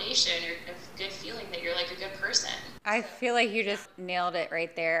a validation or a good feeling that you're like a good person. I feel like you just nailed it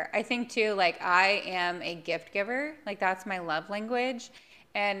right there. I think too, like I am a gift giver. Like that's my love language.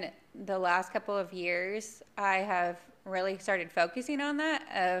 And the last couple of years, I have really started focusing on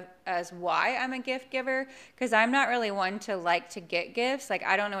that as why I'm a gift giver, because I'm not really one to like to get gifts. Like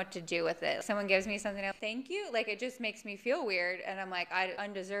I don't know what to do with it. Someone gives me something, thank you, like it just makes me feel weird, and I'm like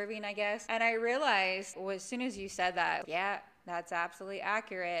undeserving, I guess. And I realized as soon as you said that, yeah, that's absolutely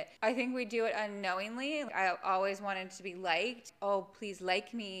accurate. I think we do it unknowingly. I always wanted to be liked. Oh, please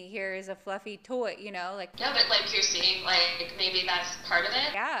like me. Here is a fluffy toy, you know, like. Yeah, but like you're seeing, like maybe that's part of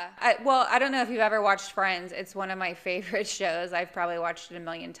it. Yeah. I don't know if you've ever watched Friends. It's one of my favorite shows. I've probably watched it a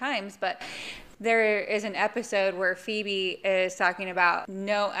million times, but there is an episode where Phoebe is talking about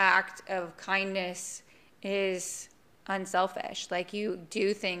no act of kindness is unselfish. Like you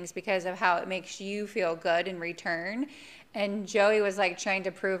do things because of how it makes you feel good in return. And Joey was like trying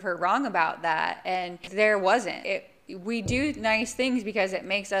to prove her wrong about that, and there wasn't. We do nice things because it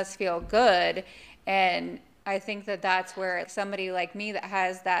makes us feel good, and I think that that's where somebody like me that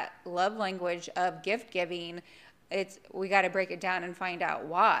has that love language of gift giving, we got to break it down and find out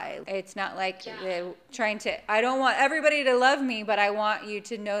why. It's not like I don't want everybody to love me, but I want you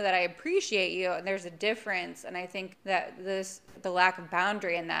to know that I appreciate you. And there's a difference. And I think that the lack of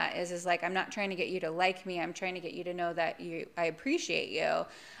boundary in that is like, I'm not trying to get you to like me. I'm trying to get you to know that I appreciate you.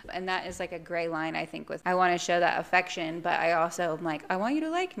 And that is like a gray line, I think, I want to show that affection, but I also am like, I want you to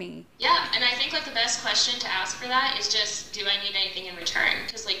like me. Yeah. And I think like the best question to ask for that is just, do I need anything in return?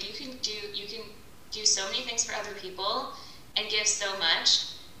 Because like you can do so many things for other people and give so much,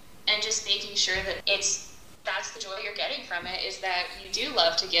 and just making sure that it's that's the joy you're getting from it, is that you do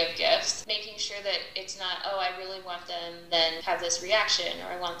love to give gifts, making sure that it's not, oh, I really want them then have this reaction,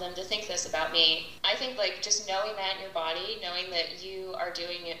 or I want them to think this about me. I think like just knowing that in your body, knowing that you are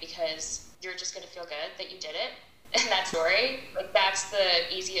doing it because you're just going to feel good that you did it, and that story, like that's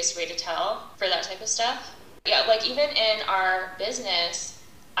the easiest way to tell for that type of stuff. Yeah, like even in our business,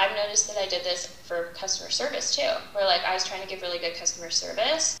 I've noticed that I did this for customer service too, where like I was trying to give really good customer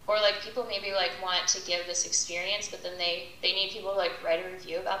service, or like people maybe like want to give this experience, but then they need people to like write a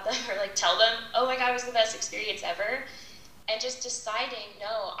review about them or like tell them, oh my God, it was the best experience ever. And just deciding,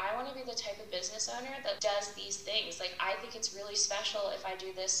 no, I want to be the type of business owner that does these things. Like, I think it's really special if I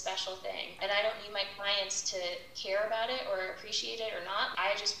do this special thing. And I don't need my clients to care about it or appreciate it or not.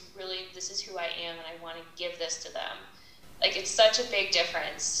 I just really, this is who I am, and I want to give this to them. Like, it's such a big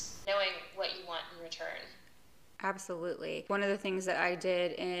difference knowing what you want in return. Absolutely. One of the things that I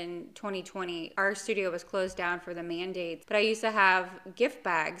did in 2020, our studio was closed down for the mandates, but I used to have gift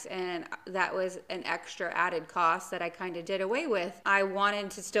bags, and that was an extra added cost that I kind of did away with. I wanted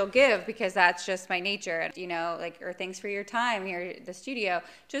to still give because that's just my nature, you know, like, or thanks for your time here at the studio,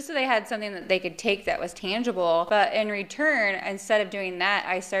 just so they had something that they could take that was tangible. But in return, instead of doing that,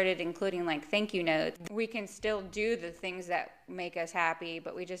 I started including like thank you notes. We can still do the things that make us happy,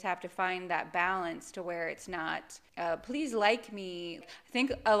 but we just have to find that balance to where it's not please like me. I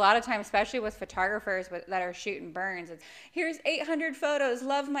think a lot of times, especially with photographers that are shooting burns, it's here's 800 photos,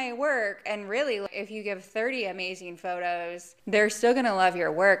 love my work. And really, if you give 30 amazing photos, they're still going to love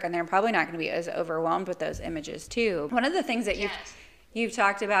your work, and they're probably not going to be as overwhelmed with those images too. One of the things that you've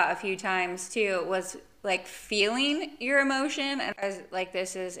talked about a few times too was like feeling your emotion. And as like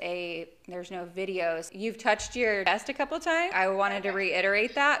this is there's no videos, you've touched your chest a couple times. I wanted to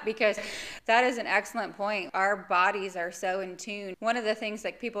reiterate that because that is an excellent point. Our bodies are so in tune. One of the things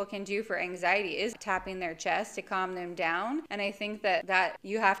that people can do for anxiety is tapping their chest to calm them down. And I think that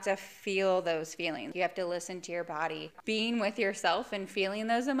you have to feel those feelings. You have to listen to your body, being with yourself and feeling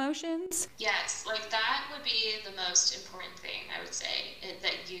those emotions. Yes, like that would be the most important thing, I would say,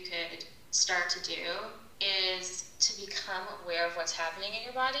 that you could start to do, is to become aware of what's happening in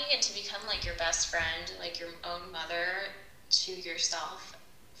your body and to become like your best friend, like your own mother to yourself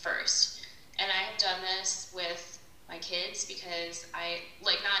first. And I have done this with my kids because I've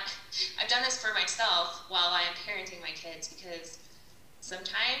done this for myself while I am parenting my kids, because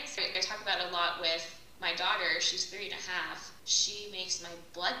sometimes I talk about it a lot with my daughter. She's 3.5. She makes my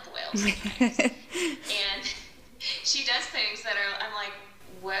blood boil sometimes. And she does things that I'm like,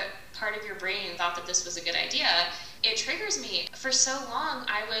 what part of your brain thought that this was a good idea? It triggers me. For so long,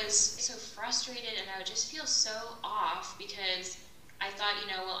 I was so frustrated, and I would just feel so off because I thought,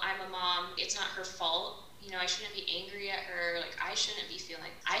 well, I'm a mom. It's not her fault. I shouldn't be angry at her. Like, I shouldn't be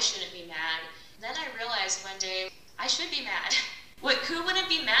I shouldn't be mad. Then I realized one day, I should be mad. Who wouldn't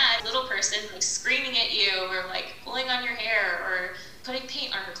be mad? Little person like screaming at you, or like pulling on your hair, or putting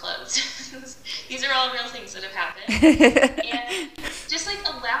paint on her clothes. These are all real things that have happened. And just like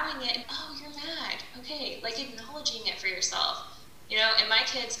allowing it, oh, you're mad. Okay, like acknowledging it for yourself. And my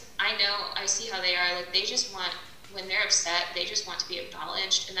kids, I see how they are. Like, they just want, when they're upset, they just want to be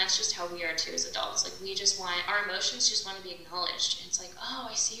acknowledged. And that's just how we are too as adults. Like, our emotions just want to be acknowledged. And it's like, oh,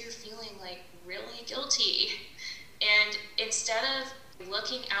 I see you're feeling like really guilty. And instead of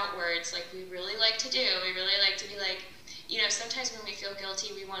looking outwards, like we really like to do, we really like to be like, sometimes when we feel guilty,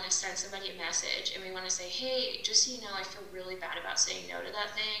 we want to send somebody a message, and we want to say, hey, just so you know, I feel really bad about saying no to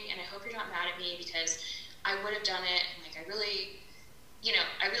that thing, and I hope you're not mad at me because I would have done it, and like I really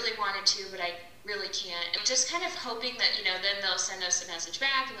wanted to, but I really can't. And just kind of hoping that, then they'll send us a message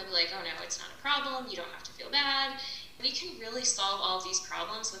back, and they'll be like, oh no, it's not a problem, you don't have to feel bad. We can really solve all of these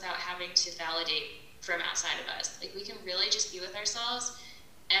problems without having to validate from outside of us. Like, we can really just be with ourselves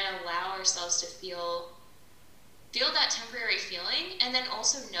and allow ourselves to feel that temporary feeling, and then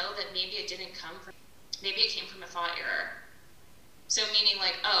also know that maybe it came from a thought error. So meaning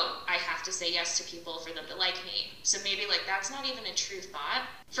like, oh, I have to say yes to people for them to like me. So maybe like that's not even a true thought.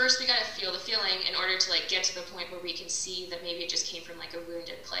 First, we gotta feel the feeling in order to like get to the point where we can see that maybe it just came from like a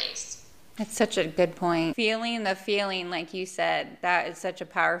wounded place. That's such a good point. Feeling the feeling, like you said, that is such a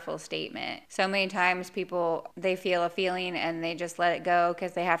powerful statement. So many times people, they feel a feeling and they just let it go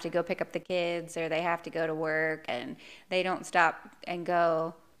because they have to go pick up the kids or they have to go to work, and they don't stop and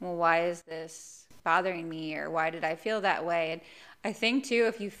go, well, why is this bothering me, or why did I feel that way? And I think too,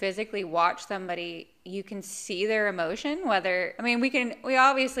 if you physically watch somebody, you can see their emotion. We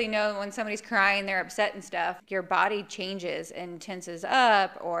obviously know when somebody's crying, they're upset and stuff. Your body changes and tenses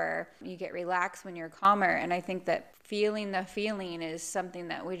up, or you get relaxed when you're calmer. And I think that feeling the feeling is something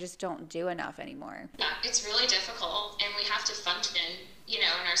that we just don't do enough anymore. Yeah, it's really difficult, and we have to function, in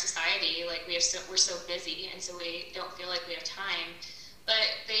our society. Like we're so busy, and so we don't feel like we have time. But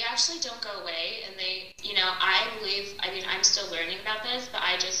they actually don't go away, and they, I believe, I'm still learning about this, but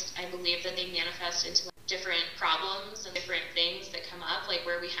I believe that they manifest into different problems and different things that come up, like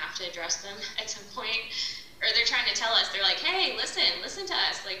where we have to address them at some point, or they're trying to tell us, they're like, hey, listen to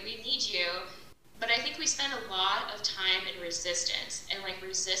us, like we need you. But I think we spend a lot of time in resistance, and like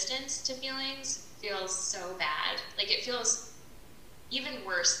resistance to feelings feels so bad. Like it feels even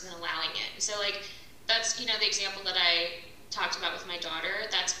worse than allowing it. So like that's, the example that I talked about with my daughter,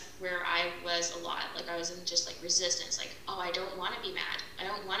 that's where I was a lot. Like I was in just like resistance, like, oh, I don't want to be mad. I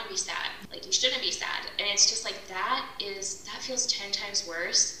don't want to be sad. Like you shouldn't be sad. And it's just like that feels 10 times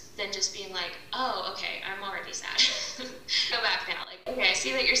worse than just being like, oh, okay, I'm already sad. Go back now. Like, okay, I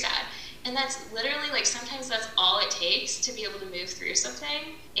see that you're sad. And that's literally like sometimes that's all it takes to be able to move through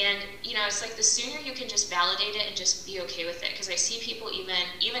something. And it's like the sooner you can just validate it and just be okay with it. Because I see people,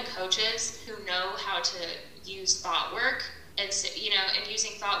 even coaches who know how to use thought work. And so, and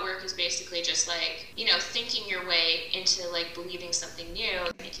using thought work is basically just like, thinking your way into like believing something new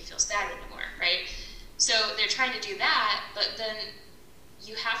to make you feel sad anymore, right? So they're trying to do that, but then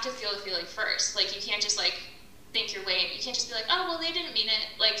you have to feel the feeling first. Like you can't just like think your way. You can't just be like, oh, well, they didn't mean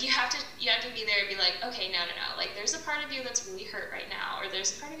it. Like you have to be there and be like, okay, no. Like there's a part of you that's really hurt right now, or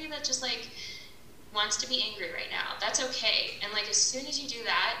there's a part of you that just like wants to be angry right now. That's okay. And like as soon as you do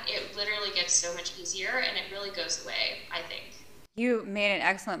that, it literally gets so much easier, and it really goes away, I think. You made an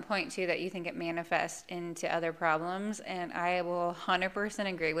excellent point too, that you think it manifests into other problems, and I will 100%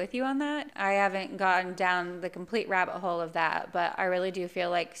 agree with you on that. I haven't gotten down the complete rabbit hole of that, but I really do feel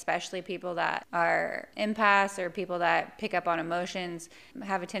like especially people that are empaths or people that pick up on emotions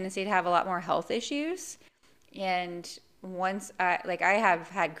have a tendency to have a lot more health issues. And once I have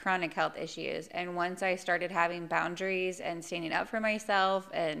had chronic health issues, and once I started having boundaries and standing up for myself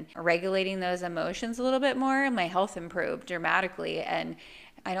and regulating those emotions a little bit more, my health improved dramatically. And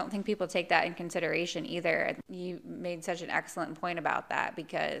I don't think people take that in consideration either. You made such an excellent point about that,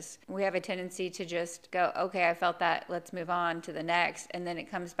 because we have a tendency to just go, okay, I felt that, let's move on to the next. And then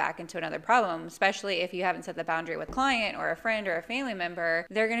it comes back into another problem, especially if you haven't set the boundary with a client or a friend or a family member.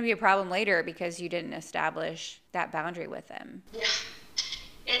 They're going to be a problem later because you didn't establish that boundary with them. Yeah.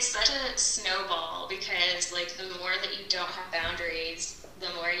 It's such a snowball, because like the more that you don't have boundaries, the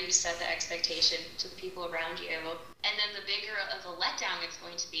more you set the expectation to the people around you. And then the bigger of a letdown it's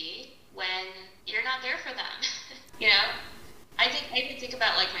going to be when you're not there for them. I even think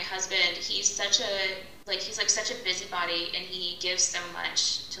about like my husband. He's such a busybody, and he gives so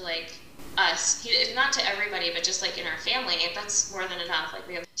much to like us. Not to everybody, but just like in our family, that's more than enough. Like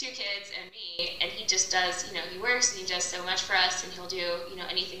we have 2 kids and me, and he just does, he works and he does so much for us, and he'll do,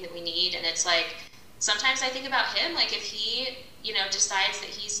 anything that we need. And it's like, sometimes I think about him, like if he, decides that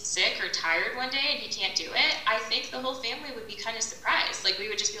he's sick or tired one day and he can't do it, I think the whole family would be kind of surprised. Like we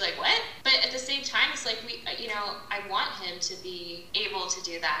would just be like, what? But at the same time, it's like I want him to be able to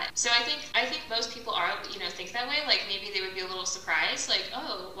do that. So I think most people are, think that way. Like maybe they would be a little surprised, like,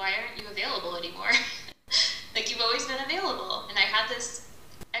 oh, why aren't you available anymore? Like you've always been available, and I had this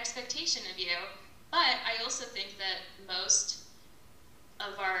expectation of you. But I also think that most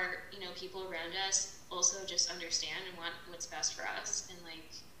of our, people around us also just understand and want what's best for us. And like,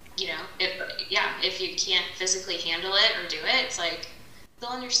 if you can't physically handle it or do it, it's like, they'll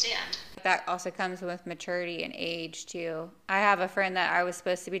understand. That also comes with maturity and age too. I have a friend that I was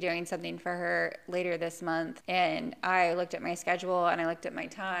supposed to be doing something for her later this month, and I looked at my schedule and I looked at my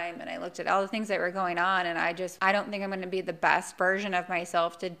time and I looked at all the things that were going on, and I don't think I'm going to be the best version of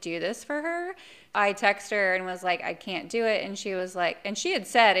myself to do this for her. I texted her and was like, I can't do it. And she was like, and she had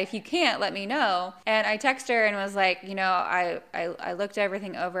said, if you can't, let me know. And I texted her and was like, I looked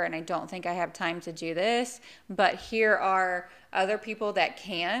everything over and I don't think I have time to do this, but here are other people that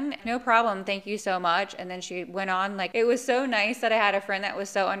can. No problem. Thank you so much. And then she went on. Like, it was so nice that I had a friend that was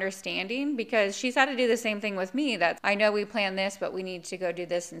so understanding, because she's had to do the same thing with me. That I know we planned this, but we need to go do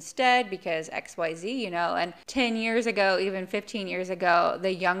this instead because XYZ, and 10 years ago, even 15 years ago,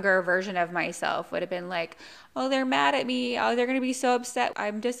 the younger version of myself would have been like, oh, they're mad at me. Oh, they're going to be so upset.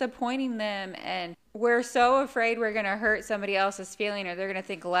 I'm disappointing them. And we're so afraid we're going to hurt somebody else's feeling, or they're going to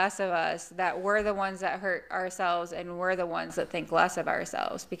think less of us, that we're the ones that hurt ourselves, and we're the ones that think less of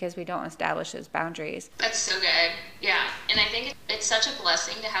ourselves because we don't establish those boundaries. That's so good. Yeah. And I think it's it's such a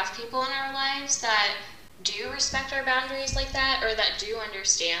blessing to have people in our lives that do respect our boundaries like that, or that do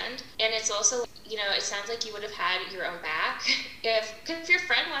understand. And it's also, you know, it sounds like you would have had your own back cause if your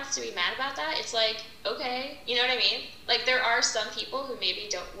friend wants to be mad about that, it's like, okay, you know what I mean? Like, there are some people who maybe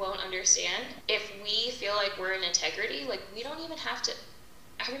won't understand. If we feel like we're in integrity, like, we don't even have to.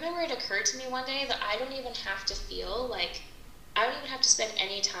 I remember it occurred to me one day that I don't even have to feel like, I don't even have to spend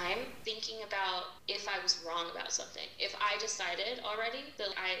any time thinking about if I was wrong about something. If I decided already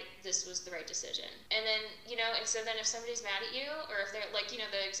that this was the right decision. And then, you know, and so then if somebody's mad at you, or if they're like, you know,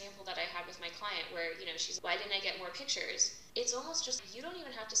 the example that I had with my client where, you know, she's, why didn't I get more pictures? It's almost just, you don't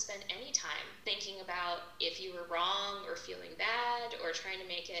even have to spend any time thinking about if you were wrong or feeling bad or trying to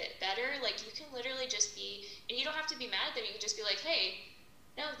make it better. Like, you can literally just be, and you don't have to be mad at them. You can just be like, hey,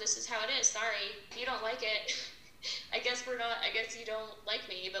 no, this is how it is. Sorry. If you don't like it, I guess you don't like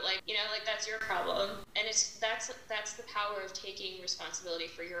me, but, like, you know, like, that's your problem. And that's the power of taking responsibility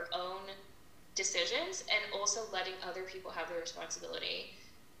for your own decisions, and also letting other people have the responsibility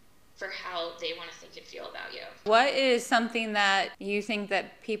for how they want to think and feel about you. What is something that you think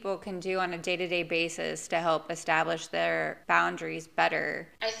that people can do on a day-to-day basis to help establish their boundaries better?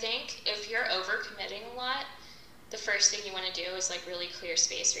 I think if you're overcommitting a lot, the first thing you want to do is, like, really clear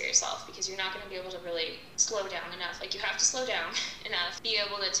space for yourself, because you're not going to be able to really slow down enough. Like, you have to slow down enough, be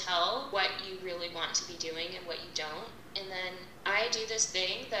able to tell what you really want to be doing and what you don't. And then I do this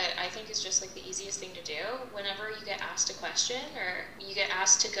thing that I think is just, like, the easiest thing to do. Whenever you get asked a question, or you get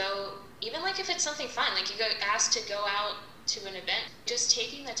asked to go, even, like, if it's something fun, like, you get asked to go out to an event, just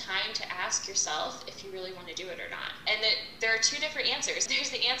taking the time to ask yourself if you really want to do it or not. And that there are two different answers.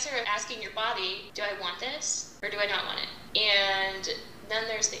 There's the answer of asking your body, do I want this or do I not want it? And then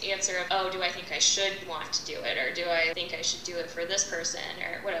there's the answer of, oh, do I think I should want to do it, or do I think I should do it for this person,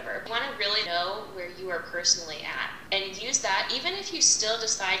 or whatever. You want to really know where you are personally at, and use that. Even if you still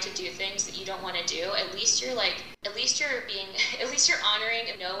decide to do things that you don't want to do, at least you're honoring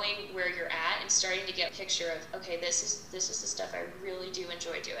and knowing where you're at, and starting to get a picture of, okay, this is the stuff I really do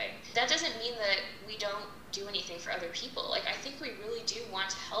enjoy doing. That doesn't mean that we don't do anything for other people. Like, I think we really do want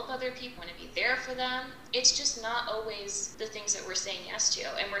to help other people, want to be there for them. It's just not always the things that we're saying yes to,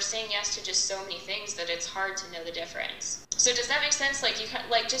 and we're saying yes to just so many things that it's hard to know the difference. So does that make sense? Like,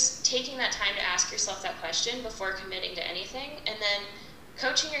 just taking that time to ask yourself that question before committing to anything, and then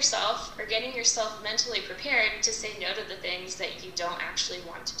coaching yourself or getting yourself mentally prepared to say no to the things that you don't actually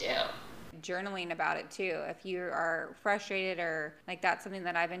want to do. Journaling about it too. If you are frustrated, or, like, that's something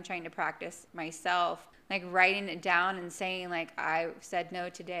that I've been trying to practice myself, like, writing it down and saying, like, I said no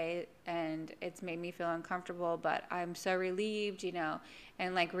today and it's made me feel uncomfortable, but I'm so relieved, you know,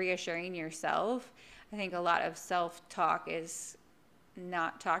 and, like, reassuring yourself. I think a lot of self-talk is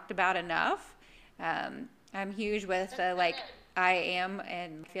not talked about enough. I'm huge with I am,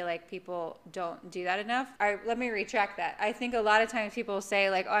 and I feel like people don't do that enough. Let me retract that. I think a lot of times people say,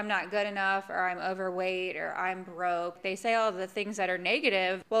 like, oh, I'm not good enough, or I'm overweight, or I'm broke. They say all the things that are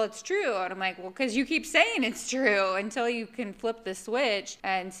negative. Well, it's true. And I'm like, well, because you keep saying it's true, until you can flip the switch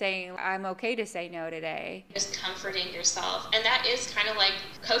and saying, I'm okay to say no today. Just comforting yourself. And that is kind of like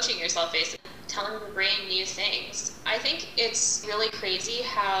coaching yourself, basically, telling the brain new things. I think it's really crazy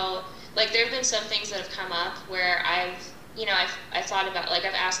how, like, there have been some things that have come up where I've thought about, like,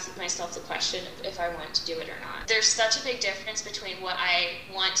 I've asked myself the question if I want to do it or not. There's such a big difference between what I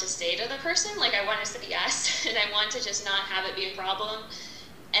want to say to the person, like, I want to say yes, and I want to just not have it be a problem.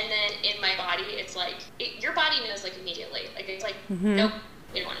 And then in my body, it's like, your body knows, like, immediately. Like, it's like, nope,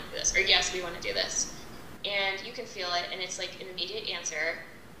 we don't want to do this, or yes, we want to do this. And you can feel it, and it's like an immediate answer.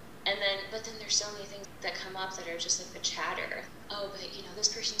 But then there's so many things that come up that are just like the chatter. Oh, but, you know, this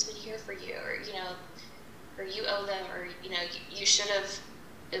person's been here for you, or, you know, or you owe them, or, you know, you should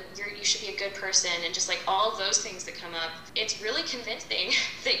be a good person, and just, like, all of those things that come up. It's really convincing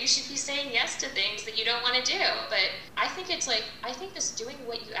that you should be saying yes to things that you don't want to do. But I think this doing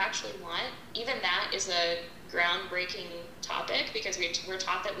what you actually want, even that is a groundbreaking topic, because we're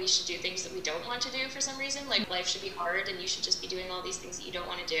taught that we should do things that we don't want to do for some reason. Like, life should be hard, and you should just be doing all these things that you don't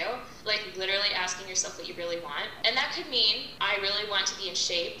want to do. Like, literally asking yourself what you really want. And that could mean, I really want to be in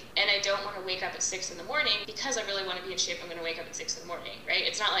shape, and I don't want to wake up at 6 in the morning. Because I really want to be in shape, I'm going to wake up at 6 in the morning, right?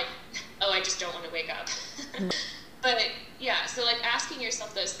 It's not like, oh, I just don't want to wake up. But yeah, so, like, asking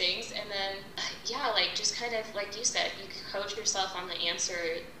yourself those things, and then, like, just kind of, like you said, you can coach yourself on the answer,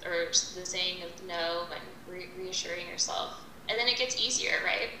 or the saying of no, and reassuring yourself. And then it gets easier,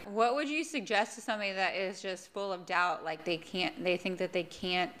 right? What would you suggest to somebody that is just full of doubt, like they think that they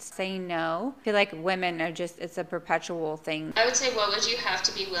can't say no? I feel like women are it's a perpetual thing. I would say, what would you have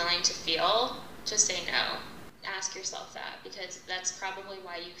to be willing to feel to say no? ask yourself that, because that's probably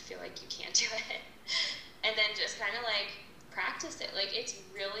why you feel like you can't do it. And then just kind of like practice it. Like, it's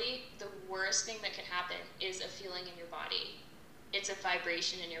really the worst thing that can happen is a feeling in your body. It's a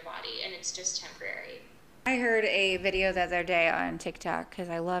vibration in your body, and it's just temporary. I heard a video the other day on TikTok, because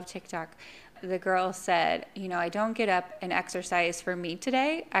I love TikTok. The girl said, I don't get up and exercise for me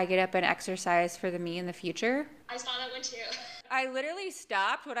today. I get up and exercise for the me in the future. I saw that one too. I literally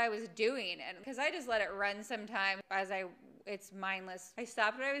stopped what I was doing, and because I just let it run sometime it's mindless. I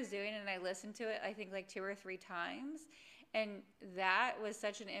stopped what I was doing and I listened to it, I think like 2 or 3 times. And that was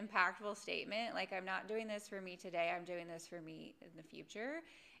such an impactful statement. Like, I'm not doing this for me today, I'm doing this for me in the future,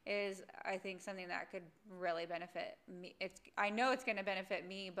 is I think something that could really benefit me. I know it's going to benefit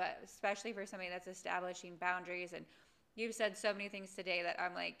me, but especially for somebody that's establishing boundaries. And you've said so many things today that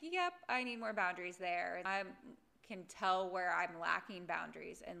I'm like, yep, I need more boundaries there. And I can tell where I'm lacking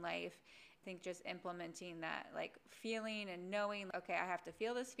boundaries in life. I think just implementing that, like, feeling and knowing, okay, I have to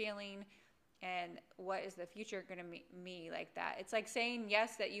feel this feeling, and what is the future going to me like that. It's like saying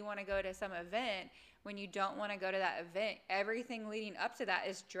yes that you want to go to some event when you don't want to go to that event. Everything leading up to that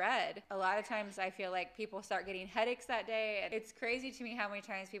is dread. A lot of times I feel like people start getting headaches that day, and it's crazy to me how many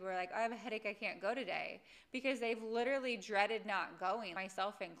times people are like, I have a headache, I can't go today, because they've literally dreaded not going,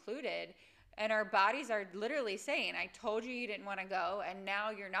 myself included. And our bodies are literally saying, I told you didn't want to go, and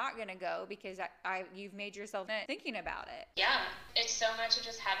now you're not going to go because you've made yourself thinking about it. Yeah, it's so much of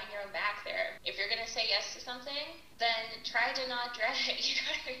just having your own back there. If you're going to say yes to something, then try to not dread it, you know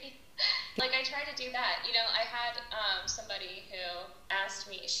what I mean? Like, I try to do that. I had somebody who asked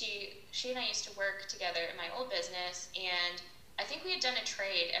me, she and I used to work together in my old business, and I think we had done a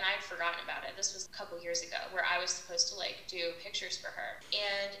trade and I had forgotten about it. This was a couple years ago, where I was supposed to like do pictures for her.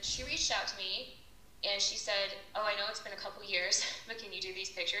 And she reached out to me and she said, oh, I know it's been a couple years, but can you do these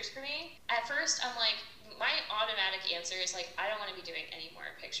pictures for me? At first, I'm like, my automatic answer is like, I don't want to be doing any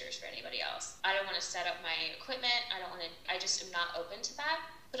more pictures for anybody else. I don't want to set up my equipment. I just am not open to that.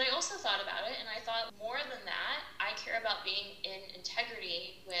 But I also thought about it, and I thought, more than that, I care about being in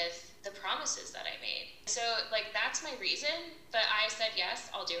integrity with the promises that I made. So, like, that's my reason, but I said, yes,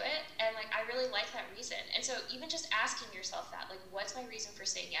 I'll do it. And, like, I really like that reason. And so even just asking yourself that, like, what's my reason for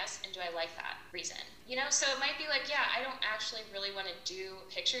saying yes, and do I like that reason? So it might be like, yeah, I don't actually really want to do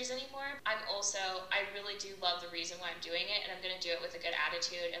pictures anymore. I really do love the reason why I'm doing it, and I'm going to do it with a good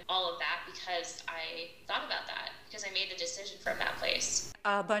attitude and all of that because I thought about that, because I made the decision from that place.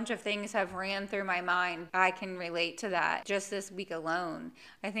 A bunch of things have ran through my mind. I can relate to that just this week alone.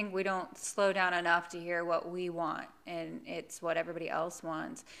 I think we don't slow down enough to hear what we want, and it's what everybody else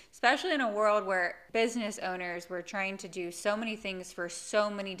wants, especially in a world where business owners, we're trying to do so many things for so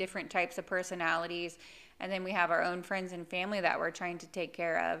many different types of personalities, and then we have our own friends and family that we're trying to take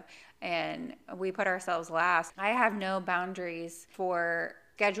care of, and we put ourselves last. I have no boundaries for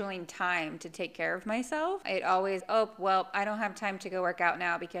scheduling time to take care of myself. It always, I don't have time to go work out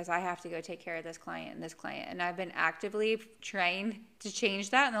now because I have to go take care of this client and this client. And I've been actively trying to change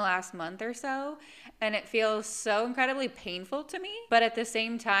that in the last month or so. And it feels so incredibly painful to me. But at the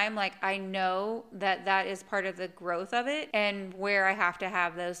same time, like, I know that that is part of the growth of it, and where I have to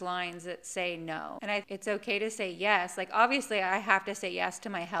have those lines that say no. And it's okay to say yes. Like, obviously I have to say yes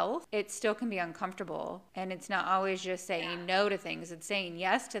to my health. It still can be uncomfortable. And it's not always just saying no to things. It's saying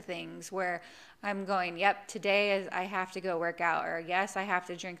yes to things where I'm going, yep, today is I have to go work out, or yes, I have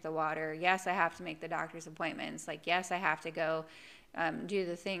to drink the water. Yes, I have to make the doctor's appointments. Like, yes, I have to go do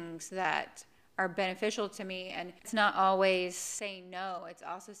the things that are beneficial to me. And it's not always saying no. It's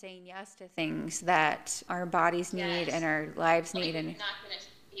also saying yes to things that our bodies need and our lives need. And you're not going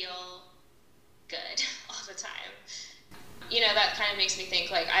to feel good all the time. That kind of makes me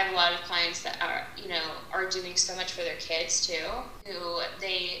think, like, I have a lot of clients that are doing so much for their kids too,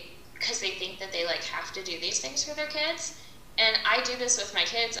 because they think that they like have to do these things for their kids. And I do this with my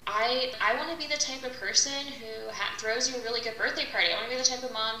kids. I want to be the type of person who throws you a really good birthday party. I want to be the type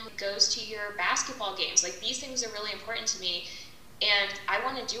of mom who goes to your basketball games. Like, these things are really important to me, and I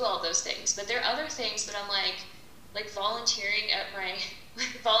want to do all those things. But there are other things that I'm like volunteering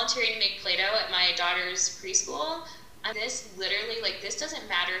to make Play-Doh at my daughter's preschool. This doesn't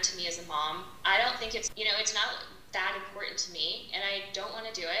matter to me as a mom. I don't think it's not that important to me, and I don't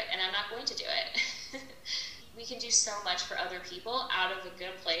want to do it, and I'm not going to do it. We can do so much for other people out of a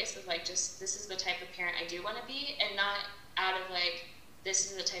good place of like, just, this is the type of parent I do want to be, and not out of like, this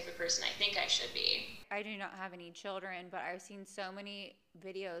is the type of person I think I should be. I do not have any children, but I've seen so many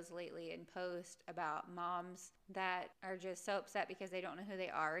videos lately and posts about moms that are just so upset because they don't know who they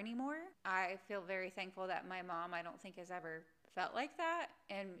are anymore. I feel very thankful that my mom, I don't think, has ever felt like that.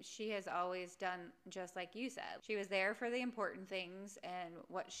 And she has always done just like you said. She was there for the important things and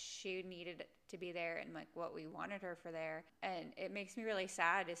what she needed to be there and like what we wanted her for there. And it makes me really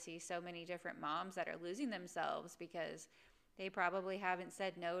sad to see so many different moms that are losing themselves because they probably haven't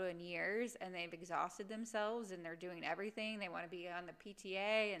said no in years and they've exhausted themselves and they're doing everything. They want to be on the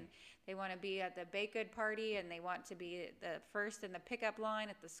PTA and they want to be at the bake good party and they want to be the first in the pickup line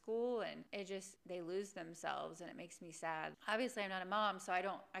at the school, and they lose themselves and it makes me sad. Obviously I'm not a mom, so I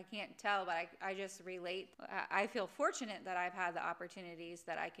can't tell, but I just relate. I feel fortunate that I've had the opportunities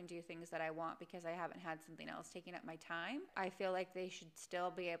that I can do things that I want because I haven't had something else taking up my time. I feel like they should still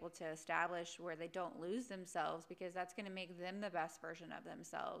be able to establish where they don't lose themselves because that's going to make them the best version of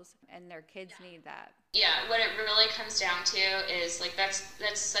themselves, and their kids need that. Yeah, what it really comes down to is like that's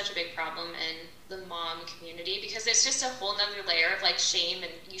such a big problem in the mom community because it's just a whole nother layer of like shame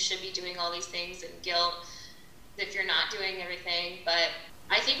and you should be doing all these things and guilt if you're not doing everything. But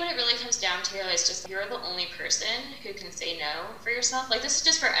I think what it really comes down to is just you're the only person who can say no for yourself. Like this is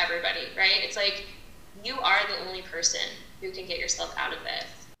just for everybody, right? It's like you are the only person who can get yourself out of this.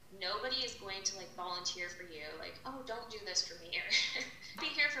 Nobody is going to like volunteer for you, like, oh, don't do this for me, or be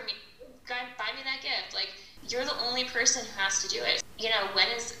here for me, buy me that gift. Like, you're the only person who has to do it. You know, when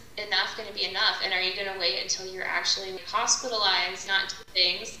is enough going to be enough? And are you going to wait until you're actually hospitalized, not do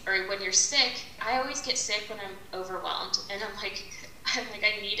things, or when you're sick? I always get sick when I'm overwhelmed, and I'm like,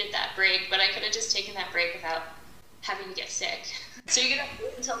 I needed that break, but I could have just taken that break without having to get sick. So you're going to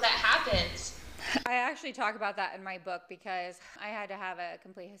wait until that happens. I actually talk about that in my book because I had to have a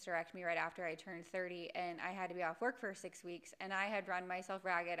complete hysterectomy right after I turned 30, and I had to be off work for 6 weeks, and I had run myself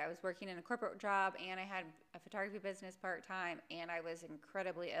ragged. I was working in a corporate job and I had a photography business part-time, and I was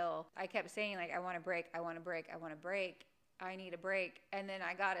incredibly ill. I kept saying like, I want a break, I want a break, I want a break. I need a break. And then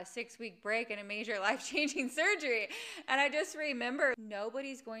I got a 6-week break and a major life-changing surgery. And I just remember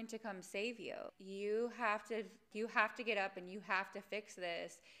nobody's going to come save you. You have to get up and you have to fix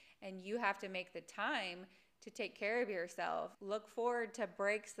this. And you have to make the time to take care of yourself. Look forward to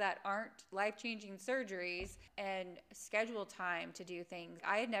breaks that aren't life-changing surgeries and schedule time to do things.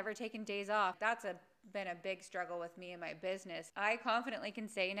 I had never taken days off. That's been a big struggle with me and my business. I confidently can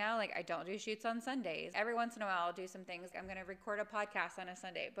say now, like, I don't do shoots on Sundays. Every once in a while I'll do some things. I'm going to record a podcast on a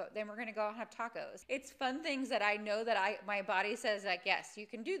Sunday, but then we're going to go out and have tacos. It's fun things that I know that my body says like, yes, you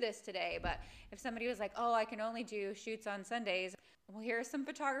can do this today. But if somebody was like, oh, I can only do shoots on Sundays, well, here are some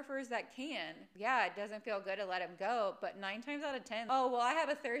photographers that can. Yeah, it doesn't feel good to let them go, but 9 times out of 10, oh, well, I have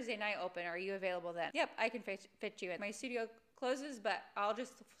a Thursday night open. Are you available then? Yep, I can fit you in. My studio closes, but I'll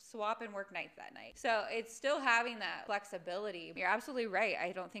just swap and work nights that night. So it's still having that flexibility. You're absolutely right.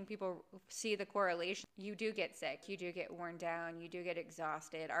 I don't think people see the correlation. You do get sick. You do get worn down. You do get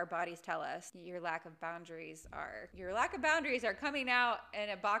exhausted. Our bodies tell us your lack of boundaries are coming out in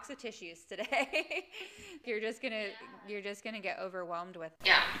a box of tissues today. You're just gonna get overwhelmed with.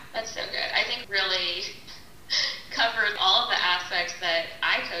 Yeah, that's so good. I think really covered all of the aspects that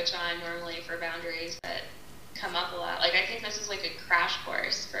I coach on normally for boundaries that come up a lot. Like, I think this is like a crash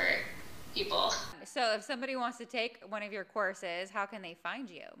course for people. So if somebody wants to take one of your courses, how can they find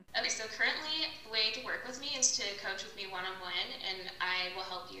you? Okay, so currently the way to work with me is to coach with me one-on-one, and I will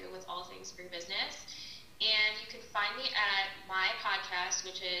help you with all things for your business. And you can find me at my podcast,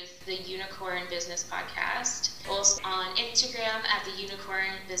 which is the Unicorn Business Podcast. Also on Instagram at the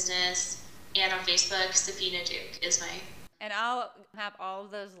Unicorn Business, and on Facebook, Safina Duke is my. And I'll have all of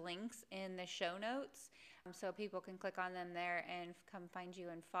those links in the show notes, so people can click on them there and come find you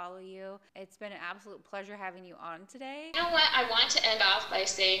and follow you. It's been an absolute pleasure having you on today. You know what? I want to end off by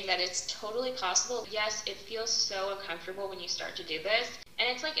saying that it's totally possible. Yes, it feels so uncomfortable when you start to do this. And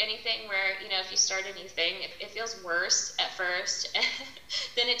it's like anything where, you know, if you start a new thing, it feels worse at first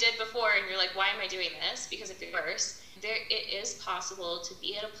than it did before. And you're like, why am I doing this? Because it feels worse. It is possible to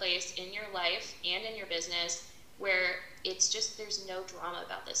be at a place in your life and in your business where it's just, there's no drama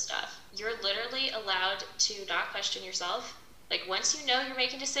about this stuff. You're literally allowed to not question yourself. Like, once you know you're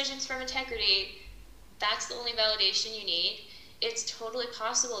making decisions from integrity, that's the only validation you need. It's totally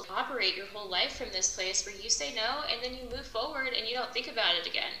possible to operate your whole life from this place where you say no and then you move forward and you don't think about it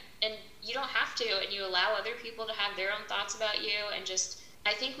again. And you don't have to, and you allow other people to have their own thoughts about you. And just,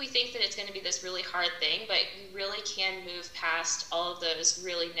 I think we think that it's going to be this really hard thing, but you really can move past all of those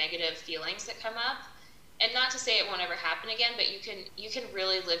really negative feelings that come up. And not to say it won't ever happen again, but you can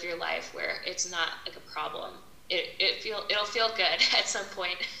really live your life where it's not like a problem. It'll feel good at some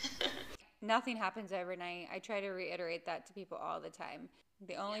point. nothing happens overnight. I try to reiterate that to people all the time.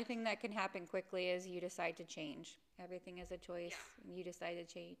 The only thing that can happen quickly is you decide to change. Everything is a choice. Yeah. You decide to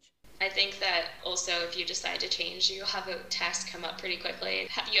change. I think that also if you decide to change, you'll have a test come up pretty quickly.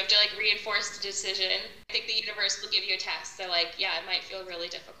 You have to like reinforce the decision. I think the universe will give you a test. So like, yeah, it might feel really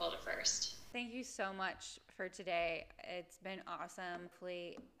difficult at first. Thank you so much for today. It's been awesome.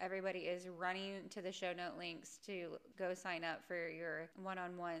 Hopefully everybody is running to the show note links to go sign up for your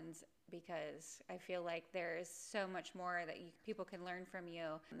one-on-ones, because I feel like there's so much more that people can learn from you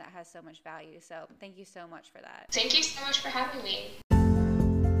that has so much value. So thank you so much for that. Thank you so much for having me.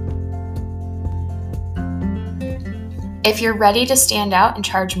 If you're ready to stand out and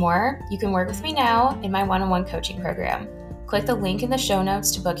charge more, you can work with me now in my one-on-one coaching program. Click the link in the show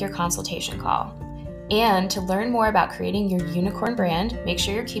notes to book your consultation call. And to learn more about creating your unicorn brand, make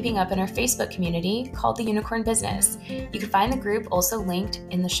sure you're keeping up in our Facebook community called The Unicorn Business. You can find the group also linked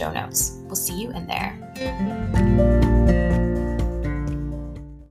in the show notes. We'll see you in there.